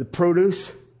 the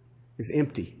produce is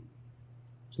empty.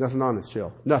 There's nothing on the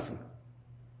shelf. Nothing.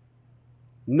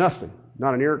 Nothing.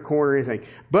 Not an ear corn or anything.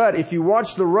 But if you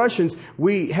watch the Russians,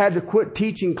 we had to quit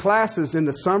teaching classes in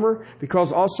the summer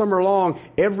because all summer long,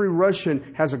 every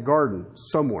Russian has a garden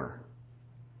somewhere.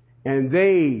 And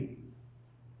they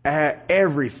had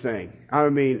everything. I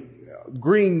mean,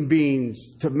 green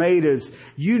beans, tomatoes,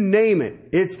 you name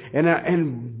it.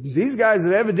 And these guys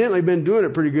have evidently been doing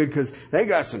it pretty good because they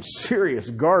got some serious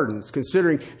gardens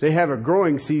considering they have a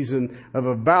growing season of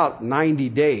about 90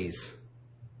 days.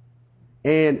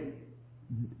 And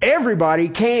everybody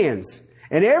cans.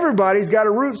 And everybody's got a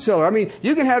root cellar. I mean,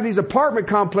 you can have these apartment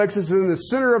complexes in the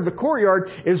center of the courtyard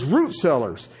is root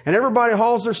cellars. And everybody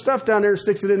hauls their stuff down there and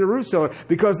sticks it in the root cellar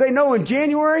because they know in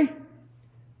January,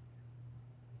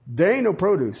 there ain't no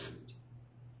produce.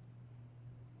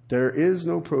 There is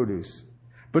no produce.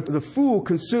 But the fool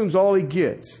consumes all he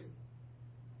gets.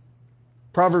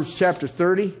 Proverbs chapter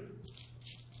 30,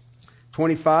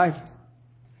 25.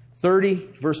 30,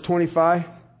 verse 25.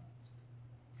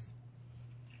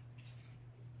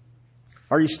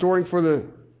 Are you storing for the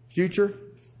future?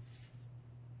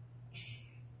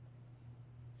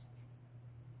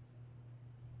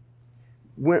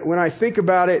 When I think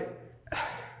about it,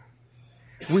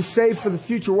 we save for the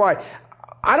future. Why?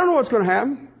 I don't know what's going to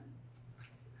happen.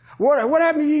 What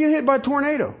happens if you get hit by a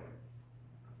tornado?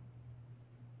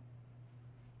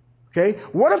 Okay?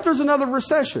 What if there's another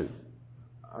recession?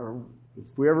 Or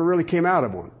if we ever really came out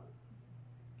of one?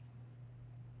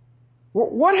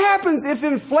 What happens if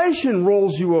inflation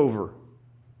rolls you over?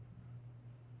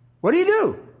 What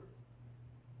do?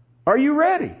 Are you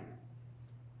ready?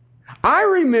 I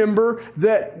remember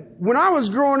that when I was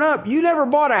growing up, you never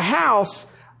bought a house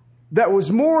that was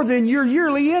more than your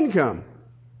yearly income.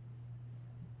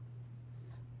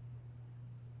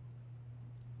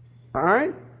 All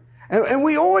right? And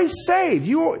we always save.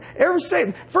 You ever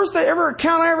save? First ever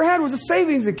account I ever had was a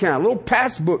savings account, a little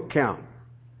passbook account.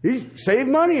 You save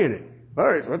money in it. All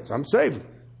right, I'm saving.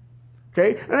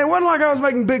 Okay? And it wasn't like I was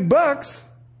making big bucks.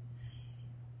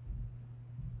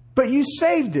 But you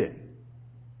saved it.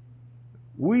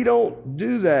 We don't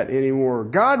do that anymore.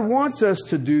 God wants us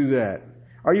to do that.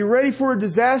 Are you ready for a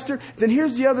disaster? Then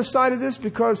here's the other side of this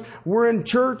because we're in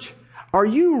church. Are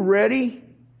you ready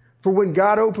for when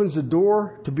God opens the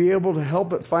door to be able to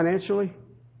help it financially?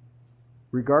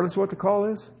 Regardless of what the call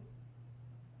is?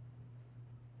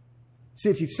 See,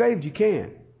 if you've saved, you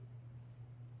can.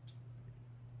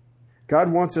 God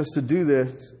wants us to do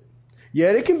this.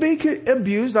 Yet it can be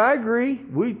abused. I agree.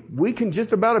 We can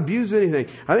just about abuse anything.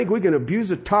 I think we can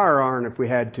abuse a tire iron if we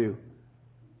had to.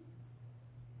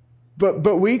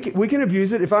 But we can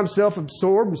abuse it if I'm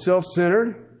self-absorbed and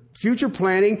self-centered. Future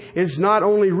planning is not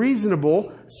only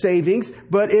reasonable savings,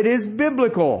 but it is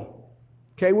biblical.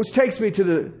 Okay, which takes me to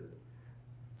the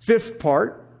fifth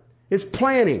part, is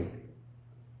planning.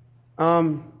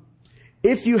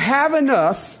 If you have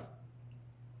enough,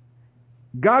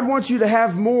 God wants you to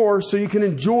have more so you can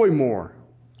enjoy more.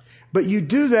 But you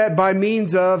do that by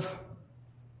means of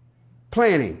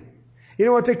planning. You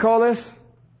know what they call this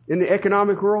in the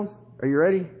economic world? Are you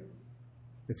ready?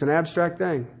 It's an abstract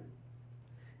thing.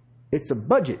 It's a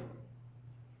budget.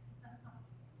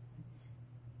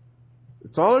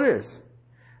 That's all it is.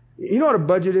 You know what a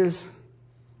budget is?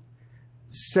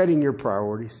 Setting your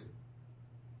priorities.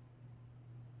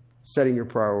 Setting your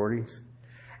priorities.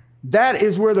 That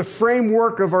is where the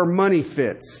framework of our money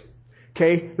fits.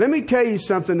 Okay? Let me tell you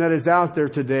something that is out there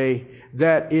today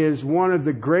that is one of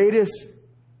the greatest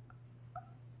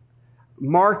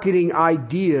marketing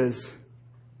ideas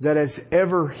that has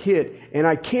ever hit. And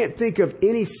I can't think of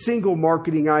any single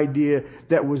marketing idea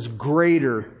that was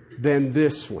greater than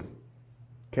this one.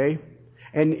 Okay?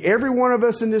 And every one of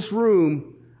us in this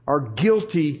room are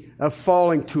guilty of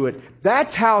falling to it.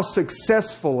 That's how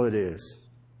successful it is.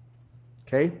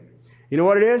 Okay? You know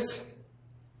what it is?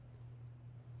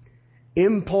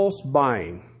 Impulse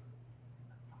buying.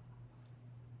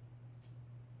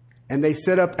 And they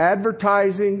set up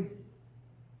advertising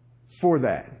for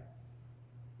that.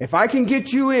 If I can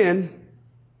get you in,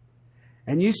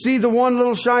 and you see the one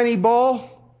little shiny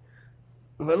ball,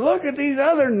 but look at these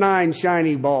other 9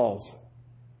 shiny balls.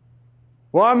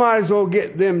 Well, I might as well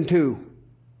get them too.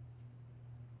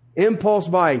 Impulse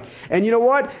buying. And you know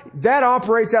what? That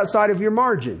operates outside of your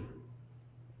margin.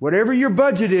 Whatever your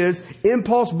budget is,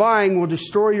 impulse buying will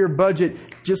destroy your budget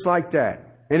just like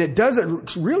that. And it does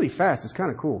it really fast. It's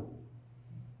kind of cool.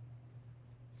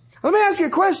 Let me ask you a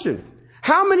question.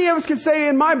 How many of us can say,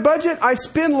 in my budget, I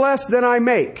spend less than I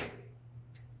make?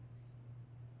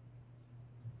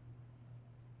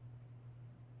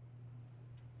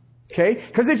 Okay?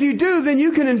 Because if you do, then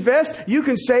you can invest, you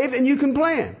can save, and you can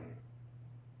plan.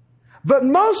 But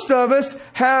most of us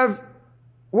have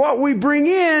what we bring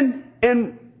in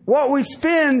and what we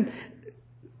spend,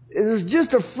 there's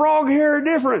just a frog hair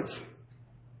difference.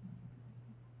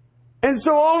 And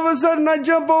so all of a sudden I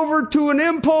jump over to an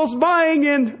impulse buying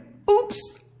and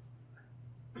oops.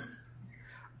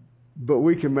 But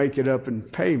we can make it up in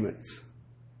payments.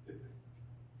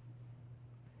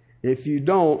 If you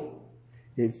don't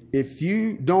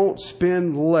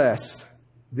spend less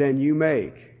than you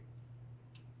make,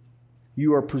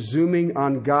 you are presuming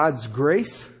on God's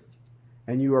grace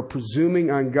and you are presuming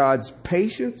on God's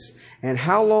patience. And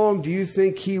how long do you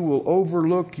think He will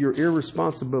overlook your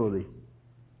irresponsibility?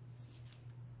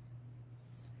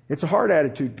 It's a hard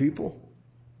attitude, people.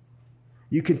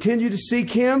 You continue to seek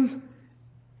Him,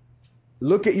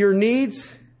 look at your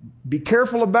needs, be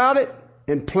careful about it,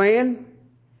 and plan.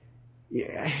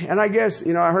 Yeah. And I guess,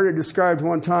 I heard it described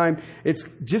one time, it's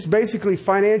just basically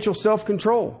financial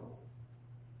self-control.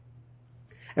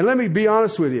 And let me be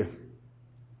honest with you.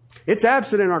 It's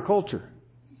absent in our culture.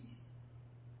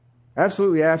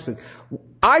 Absolutely absent.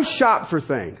 I shop for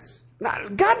things. Now,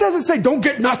 God doesn't say don't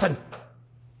get nothing.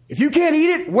 If you can't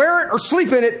eat it, wear it, or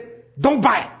sleep in it, don't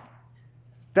buy it.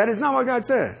 That is not what God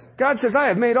says. God says, I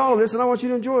have made all of this and I want you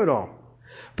to enjoy it all.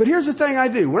 But here's the thing I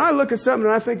do. When I look at something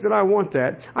and I think that I want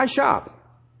that, I shop.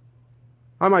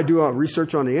 I might do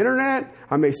research on the internet.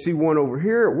 I may see one over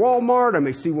here at Walmart. I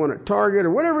may see one at Target or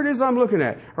whatever it is I'm looking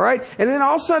at. All right. And then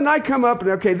all of a sudden I come up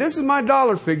and, okay, this is my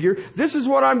dollar figure. This is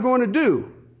what I'm going to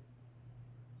do.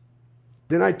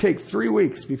 Then I take 3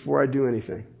 weeks before I do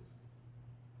anything.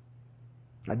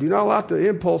 I do not allow the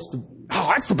impulse to,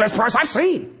 that's the best price I've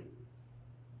seen.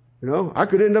 I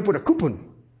could end up with a coupon.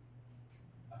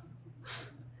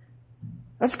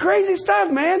 That's crazy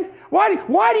stuff, man.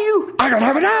 Why do you, I gotta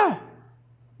have it now.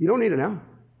 You don't need it now.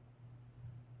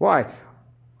 Why?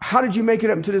 How did you make it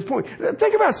up to this point?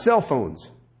 Think about cell phones.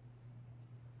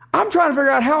 I'm trying to figure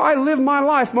out how I live my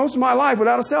life, most of my life,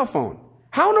 without a cell phone.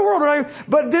 How in the world did I,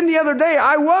 but then the other day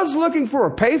I was looking for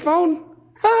a payphone.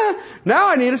 Now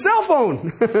I need a cell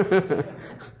phone.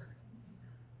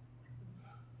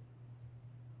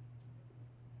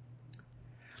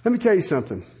 Let me tell you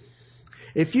something.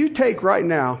 If you take right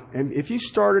now, and if you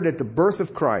started at the birth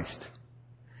of Christ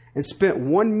and spent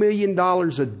 $1 million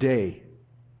a day,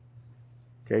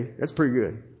 okay, that's pretty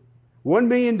good. $1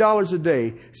 million a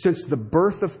day since the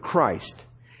birth of Christ,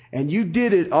 and you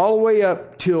did it all the way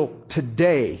up till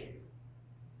today,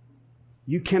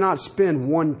 you cannot spend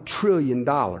 $1 trillion.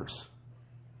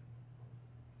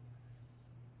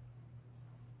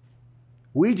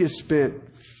 We just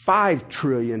spent $5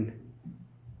 trillion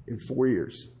in 4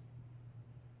 years.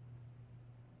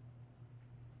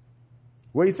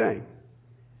 What do you think?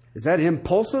 Is that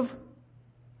impulsive?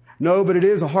 No, but it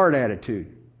is a hard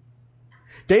attitude.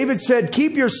 David said,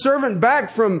 keep your servant back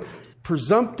from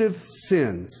presumptive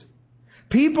sins.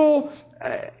 People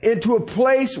into a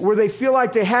place where they feel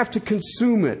like they have to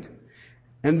consume it.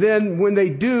 And then when they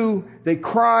do, they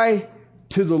cry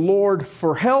to the Lord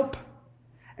for help,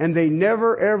 and they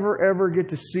never, ever, ever get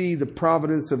to see the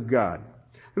providence of God.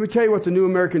 Let me tell you what the new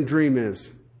American dream is.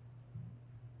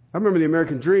 I remember the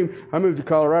American dream. I moved to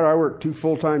Colorado. I worked 2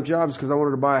 full-time jobs because I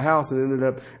wanted to buy a house, and ended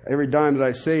up every dime that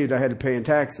I saved I had to pay in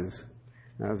taxes.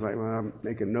 And I was like, well, I'll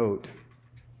make a note.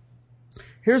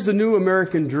 Here's the new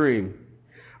American dream.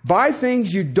 Buy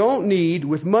things you don't need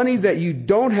with money that you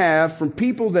don't have from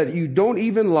people that you don't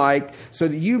even like, so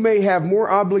that you may have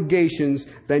more obligations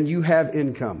than you have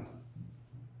income.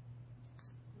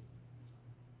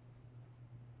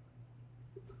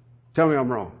 Tell me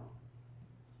I'm wrong.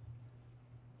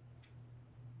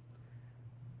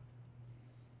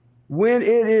 when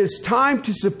it is time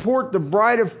to support the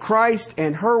bride of Christ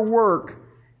and her work,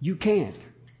 you can't.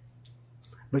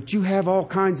 But you have all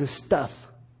kinds of stuff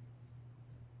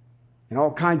and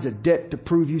all kinds of debt to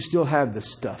prove you still have the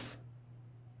stuff.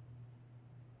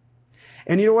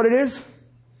 And you know what it is?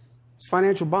 It's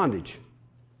financial bondage.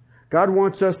 God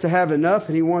wants us to have enough,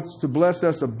 and He wants to bless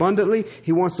us abundantly.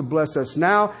 He wants to bless us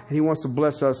now, and He wants to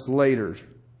bless us later.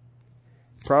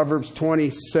 Proverbs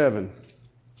 27,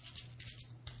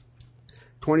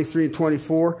 23 and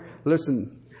 24.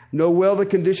 Listen. Know well the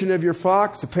condition of your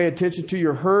flocks, to pay attention to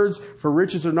your herds, for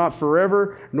riches are not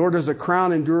forever, nor does a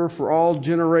crown endure for all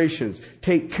generations.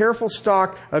 Take careful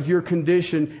stock of your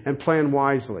condition and plan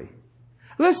wisely.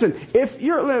 Listen, if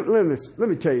you're, let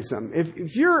me tell you something.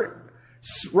 If you're,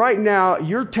 right now,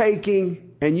 you're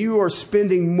taking and you are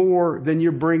spending more than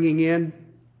you're bringing in,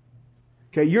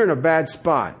 okay, you're in a bad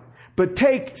spot. But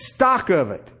take stock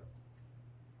of it.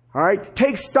 All right?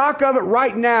 Take stock of it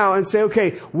right now and say,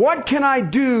 okay, what can I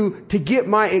do to get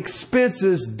my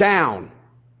expenses down?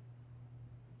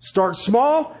 Start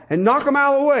small and knock them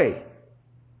out of the way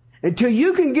until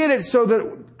you can get it so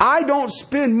that I don't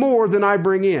spend more than I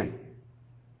bring in.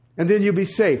 And then you'll be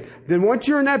safe. Then once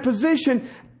you're in that position,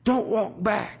 don't walk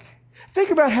back.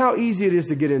 Think about how easy it is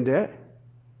to get in debt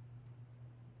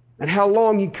and how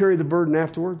long you carry the burden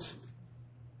afterwards.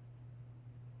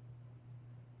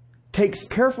 Take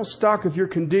careful stock of your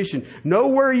condition. Know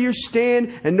where you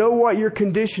stand and know what your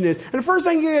condition is. And the first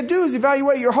thing you got to do is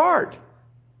evaluate your heart.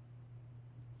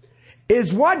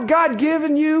 Is what God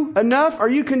given you enough? Are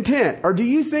you content? Or do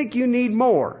you think you need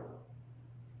more?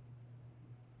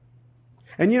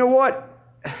 And you know what?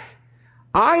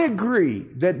 I agree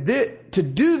that to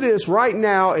do this right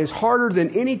now is harder than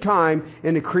any time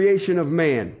in the creation of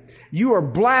man. You are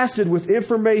blasted with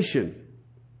information.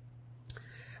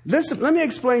 Listen, let me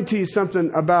explain to you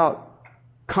something about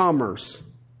commerce.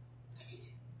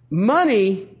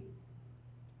 Money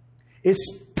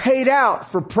is paid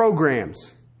out for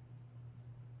programs.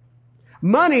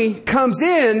 Money comes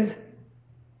in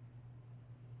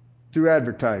through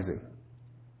advertising.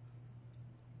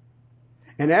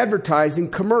 And advertising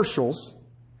commercials,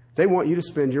 they want you to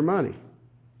spend your money.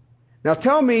 Now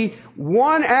tell me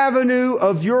one avenue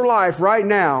of your life right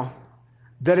now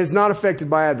that is not affected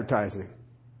by advertising.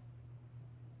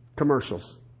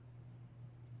 Commercials.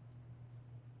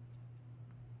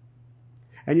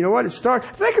 And you know what?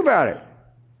 Think about it.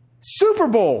 Super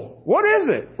Bowl. What is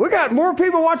it? We got more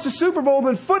people watch the Super Bowl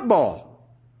than football.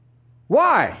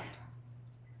 Why?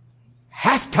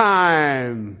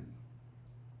 Halftime.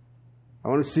 I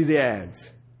want to see the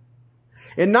ads.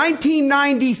 In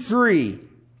 1993,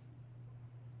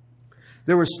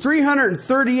 there was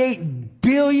 $338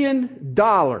 billion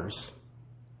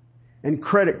in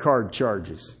credit card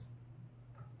charges.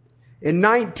 In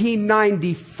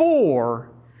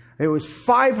 1994, it was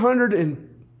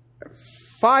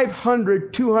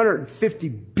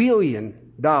 $250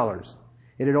 billion.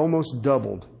 It had almost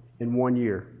doubled in 1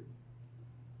 year.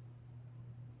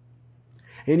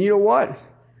 And you know what?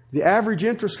 The average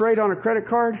interest rate on a credit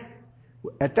card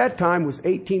at that time was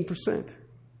 18%.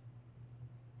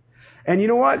 And you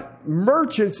know what?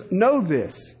 Merchants know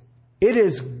this. It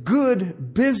is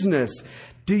good business.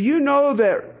 Do you know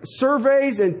that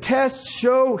surveys and tests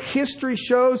show, history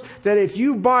shows that if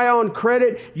you buy on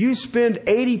credit, you spend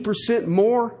 80%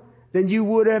 more than you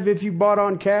would have if you bought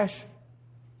on cash?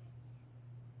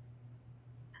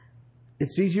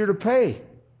 It's easier to pay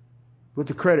with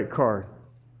the credit card.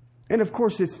 And of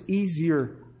course, it's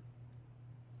easier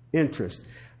interest.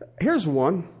 Here's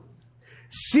one.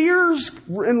 Sears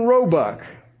and Roebuck.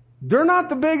 They're not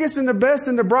the biggest and the best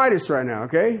and the brightest right now,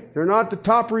 okay? They're not the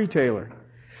top retailer.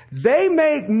 They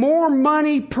make more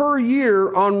money per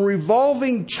year on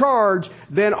revolving charge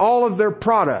than all of their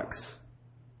products.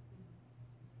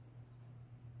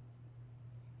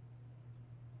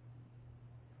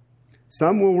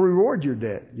 Some will reward your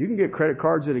debt. You can get credit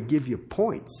cards that'll give you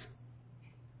points.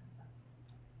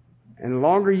 And the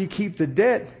longer you keep the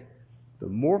debt, the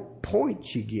more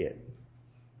points you get.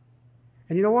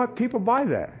 And you know what? People buy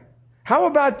that. How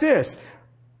about this?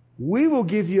 We will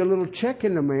give you a little check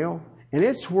in the mail, and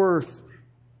it's worth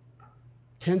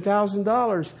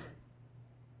 $10,000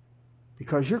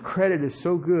 because your credit is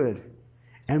so good.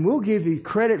 And we'll give you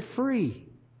credit free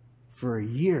for a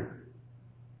year.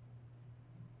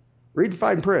 Read the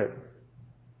fine print.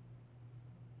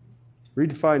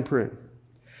 Read the fine print.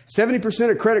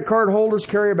 70% of credit card holders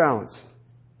carry a balance.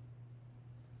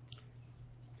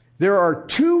 There are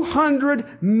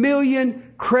 200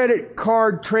 million credit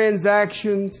card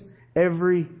transactions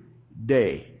every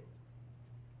day.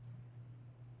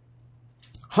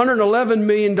 $111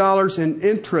 million in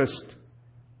interest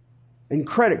in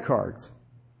credit cards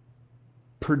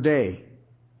per day.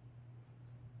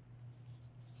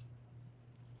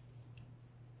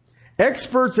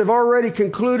 Experts have already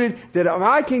concluded that if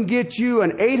I can get you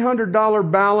an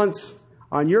 $800 balance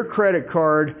on your credit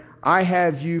card, I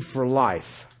have you for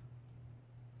life.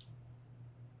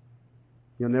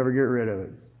 You'll never get rid of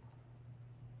it.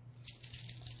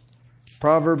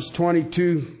 Proverbs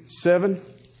 22:7.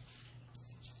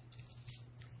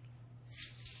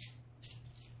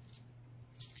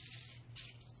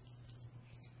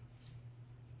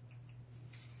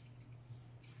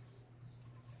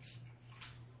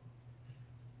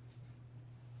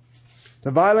 The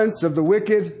violence of the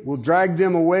wicked will drag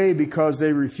them away because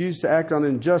they refuse to act on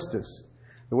injustice.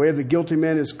 The way of the guilty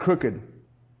man is crooked.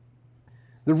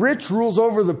 The rich rules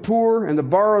over the poor, and the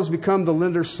borrowers become the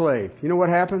lender's slave. You know what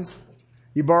happens?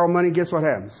 You borrow money, guess what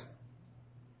happens?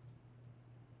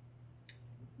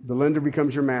 The lender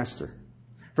becomes your master.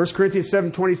 1 Corinthians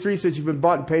 7:23 says you've been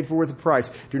bought and paid for with a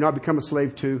price. Do not become a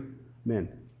slave to men.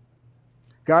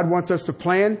 God wants us to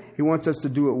plan. He wants us to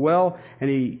do it well, and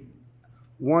He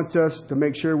wants us to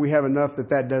make sure we have enough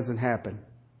that doesn't happen.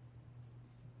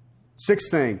 Sixth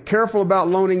thing, careful about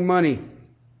loaning money.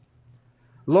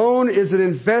 Loan is an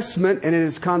investment and it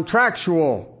is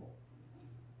contractual.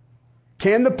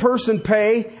 Can the person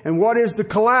pay, and what is the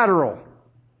collateral?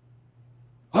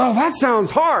 Oh, that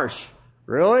sounds harsh.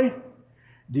 Really?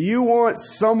 Do you want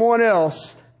someone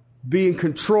else be in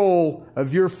control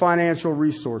of your financial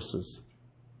resources?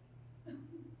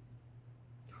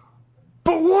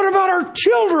 But what about our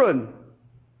children?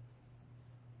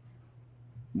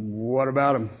 What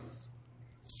about them?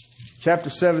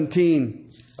 Chapter 17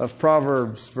 of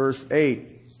Proverbs, verse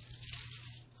 8.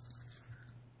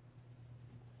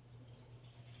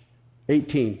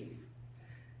 18.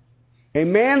 A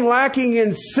man lacking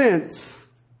in sense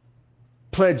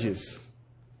pledges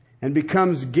and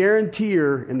becomes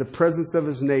guarantor in the presence of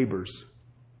his neighbors.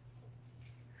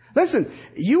 Listen,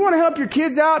 you want to help your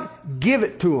kids out? Give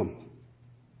it to them.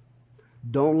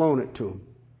 Don't loan it to them.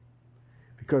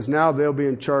 Because now they'll be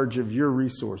in charge of your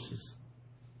resources.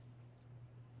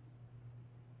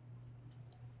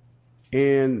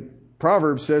 And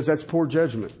Proverbs says that's poor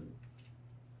judgment.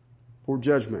 Poor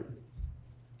judgment.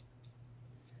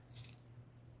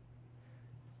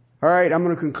 All right, I'm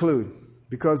going to conclude.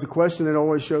 Because the question that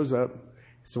always shows up,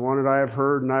 it's the one that I have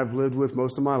heard and I've lived with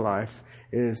most of my life,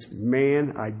 is,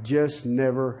 man, I just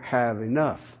never have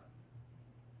enough.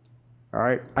 All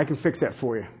right, I can fix that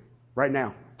for you right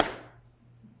now.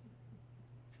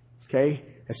 Okay?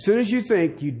 As soon as you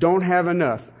think you don't have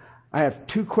enough, I have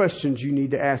 2 questions you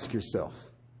need to ask yourself.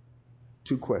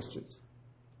 2 questions.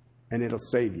 And it'll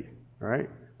save you. All right?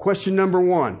 Question number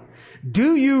 1.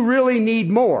 Do you really need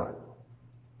more?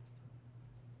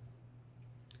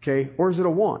 Okay? Or is it a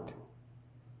want?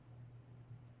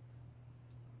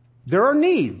 There are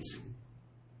needs.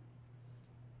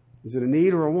 Is it a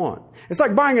need or a want? It's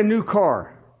like buying a new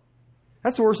car.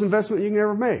 That's the worst investment you can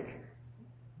ever make.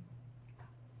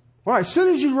 Well, as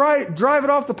soon as you drive it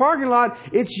off the parking lot,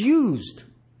 it's used.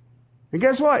 And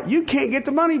guess what? You can't get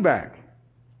the money back.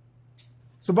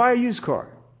 So buy a used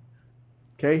car.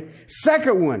 Okay?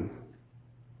 Second one.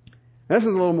 This is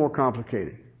a little more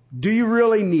complicated. Do you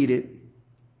really need it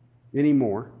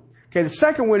anymore? Okay, the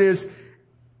second one is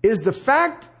the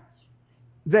fact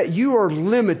that you are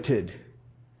limited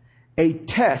a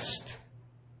test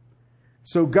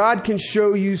so God can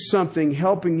show you something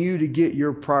helping you to get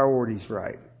your priorities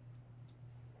right?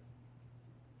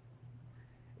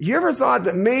 You ever thought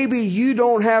that maybe you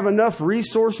don't have enough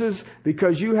resources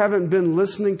because you haven't been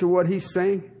listening to what He's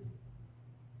saying?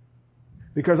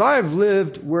 Because I have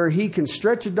lived where He can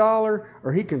stretch $1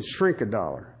 or He can shrink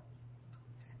 $1.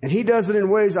 And He does it in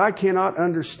ways I cannot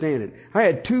understand it. I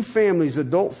had 2 families,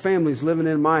 adult families, living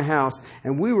in my house,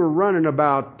 and we were running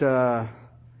about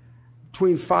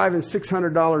between $500 and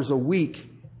 $600 a week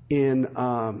in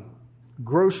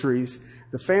groceries.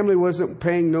 The family wasn't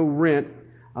paying no rent,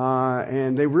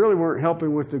 and they really weren't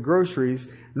helping with the groceries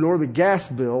nor the gas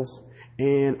bills.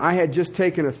 And I had just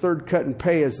taken a 3rd cut in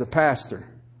pay as the pastor.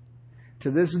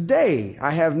 To this day,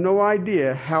 I have no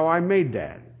idea how I made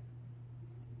that,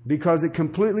 because it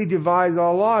completely defies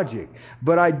all logic.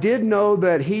 But I did know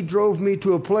that He drove me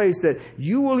to a place that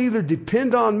you will either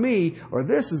depend on me or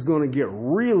this is going to get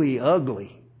really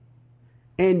ugly.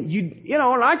 And you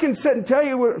know, and I can sit and tell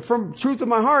you from the truth of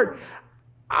my heart,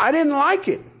 I didn't like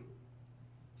it.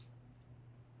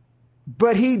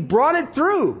 But He brought it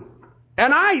through.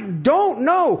 And I don't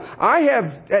know. I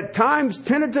have at times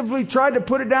tentatively tried to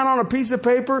put it down on a piece of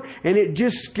paper, and it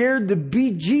just scared the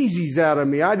bejesus out of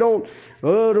me. I don't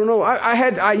know.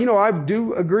 I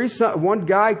do agree. One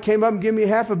guy came up and gave me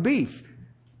half a beef.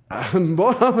 I'm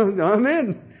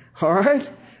in. All right.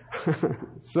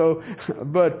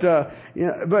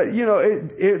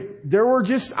 There were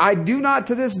just, I do not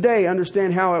to this day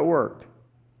understand how it worked.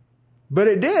 But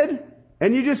it did.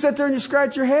 And you just sit there and you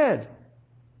scratch your head.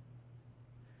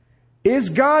 Is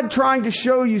God trying to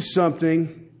show you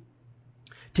something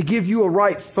to give you a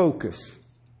right focus?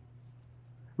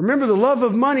 Remember, the love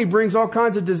of money brings all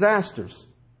kinds of disasters.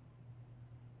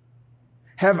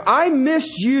 Have I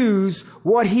misused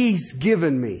what He's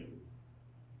given me?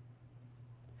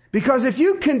 Because if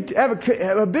you can have a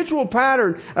habitual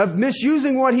pattern of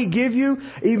misusing what He gave you,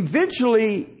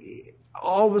 eventually,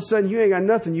 all of a sudden, you ain't got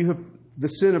nothing. You have the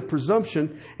sin of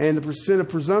presumption, and the sin of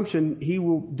presumption He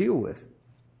will deal with.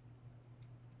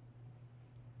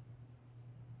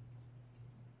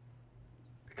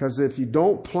 Because if you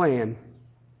don't plan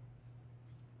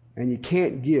and you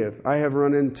can't give, I have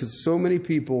run into so many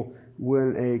people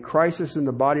when a crisis in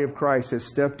the body of Christ has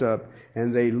stepped up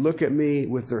and they look at me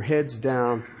with their heads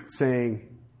down saying,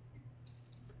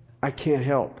 I can't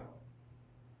help.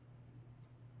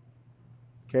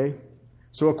 Okay?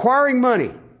 So acquiring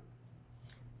money,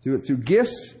 do it through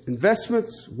gifts,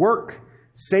 investments, work,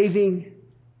 saving,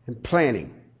 and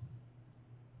planning.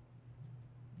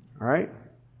 All right?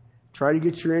 Try to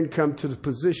get your income to the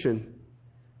position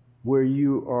where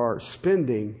you are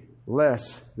spending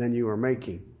less than you are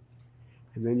making.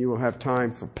 And then you will have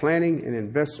time for planning and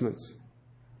investments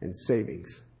and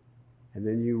savings. And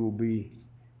then you will be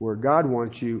where God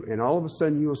wants you, and all of a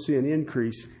sudden you will see an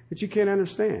increase that you can't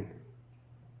understand.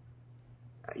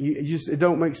 It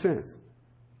don't make sense.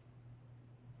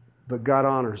 But God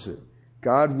honors it.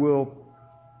 God will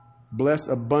bless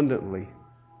abundantly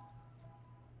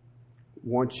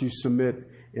once you submit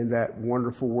in that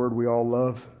wonderful word we all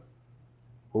love,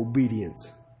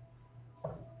 obedience.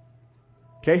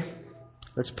 Okay?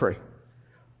 Let's pray.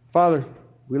 Father,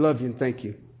 we love you and thank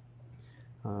you.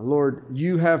 Lord,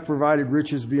 you have provided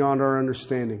riches beyond our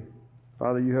understanding.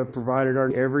 Father, you have provided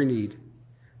our every need.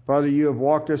 Father, you have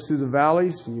walked us through the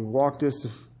valleys and you've walked us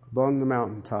among the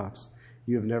mountaintops.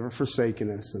 You have never forsaken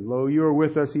us. And lo, you are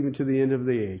with us even to the end of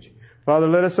the age. Father,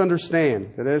 let us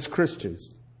understand that as Christians,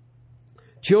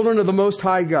 children of the Most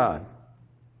High God,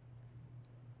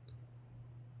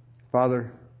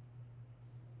 Father,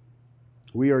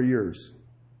 we are yours.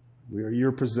 We are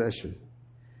your possession.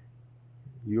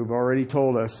 You have already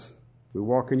told us, if we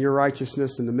walk in your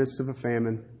righteousness in the midst of a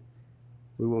famine,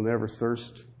 we will never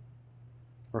thirst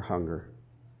or hunger.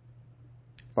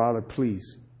 Father,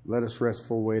 please let us rest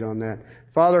full weight on that.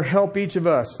 Father, help each of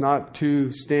us not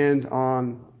to stand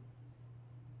on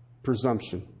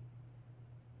presumption.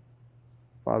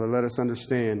 Father, let us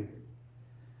understand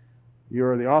you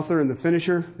are the author and the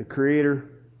finisher, the creator.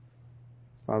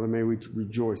 Father, may we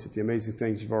rejoice at the amazing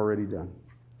things you've already done.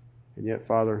 And yet,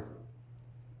 Father,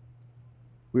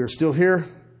 we are still here,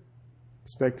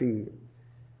 expecting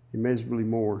immeasurably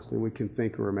more than we can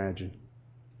think or imagine.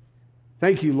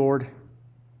 Thank you, Lord.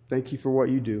 Thank you for what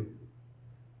you do.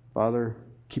 Father,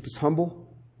 keep us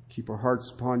humble. Keep our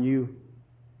hearts upon you.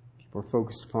 Keep our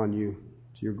focus upon you.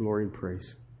 To your glory and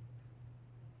praise.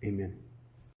 Amen.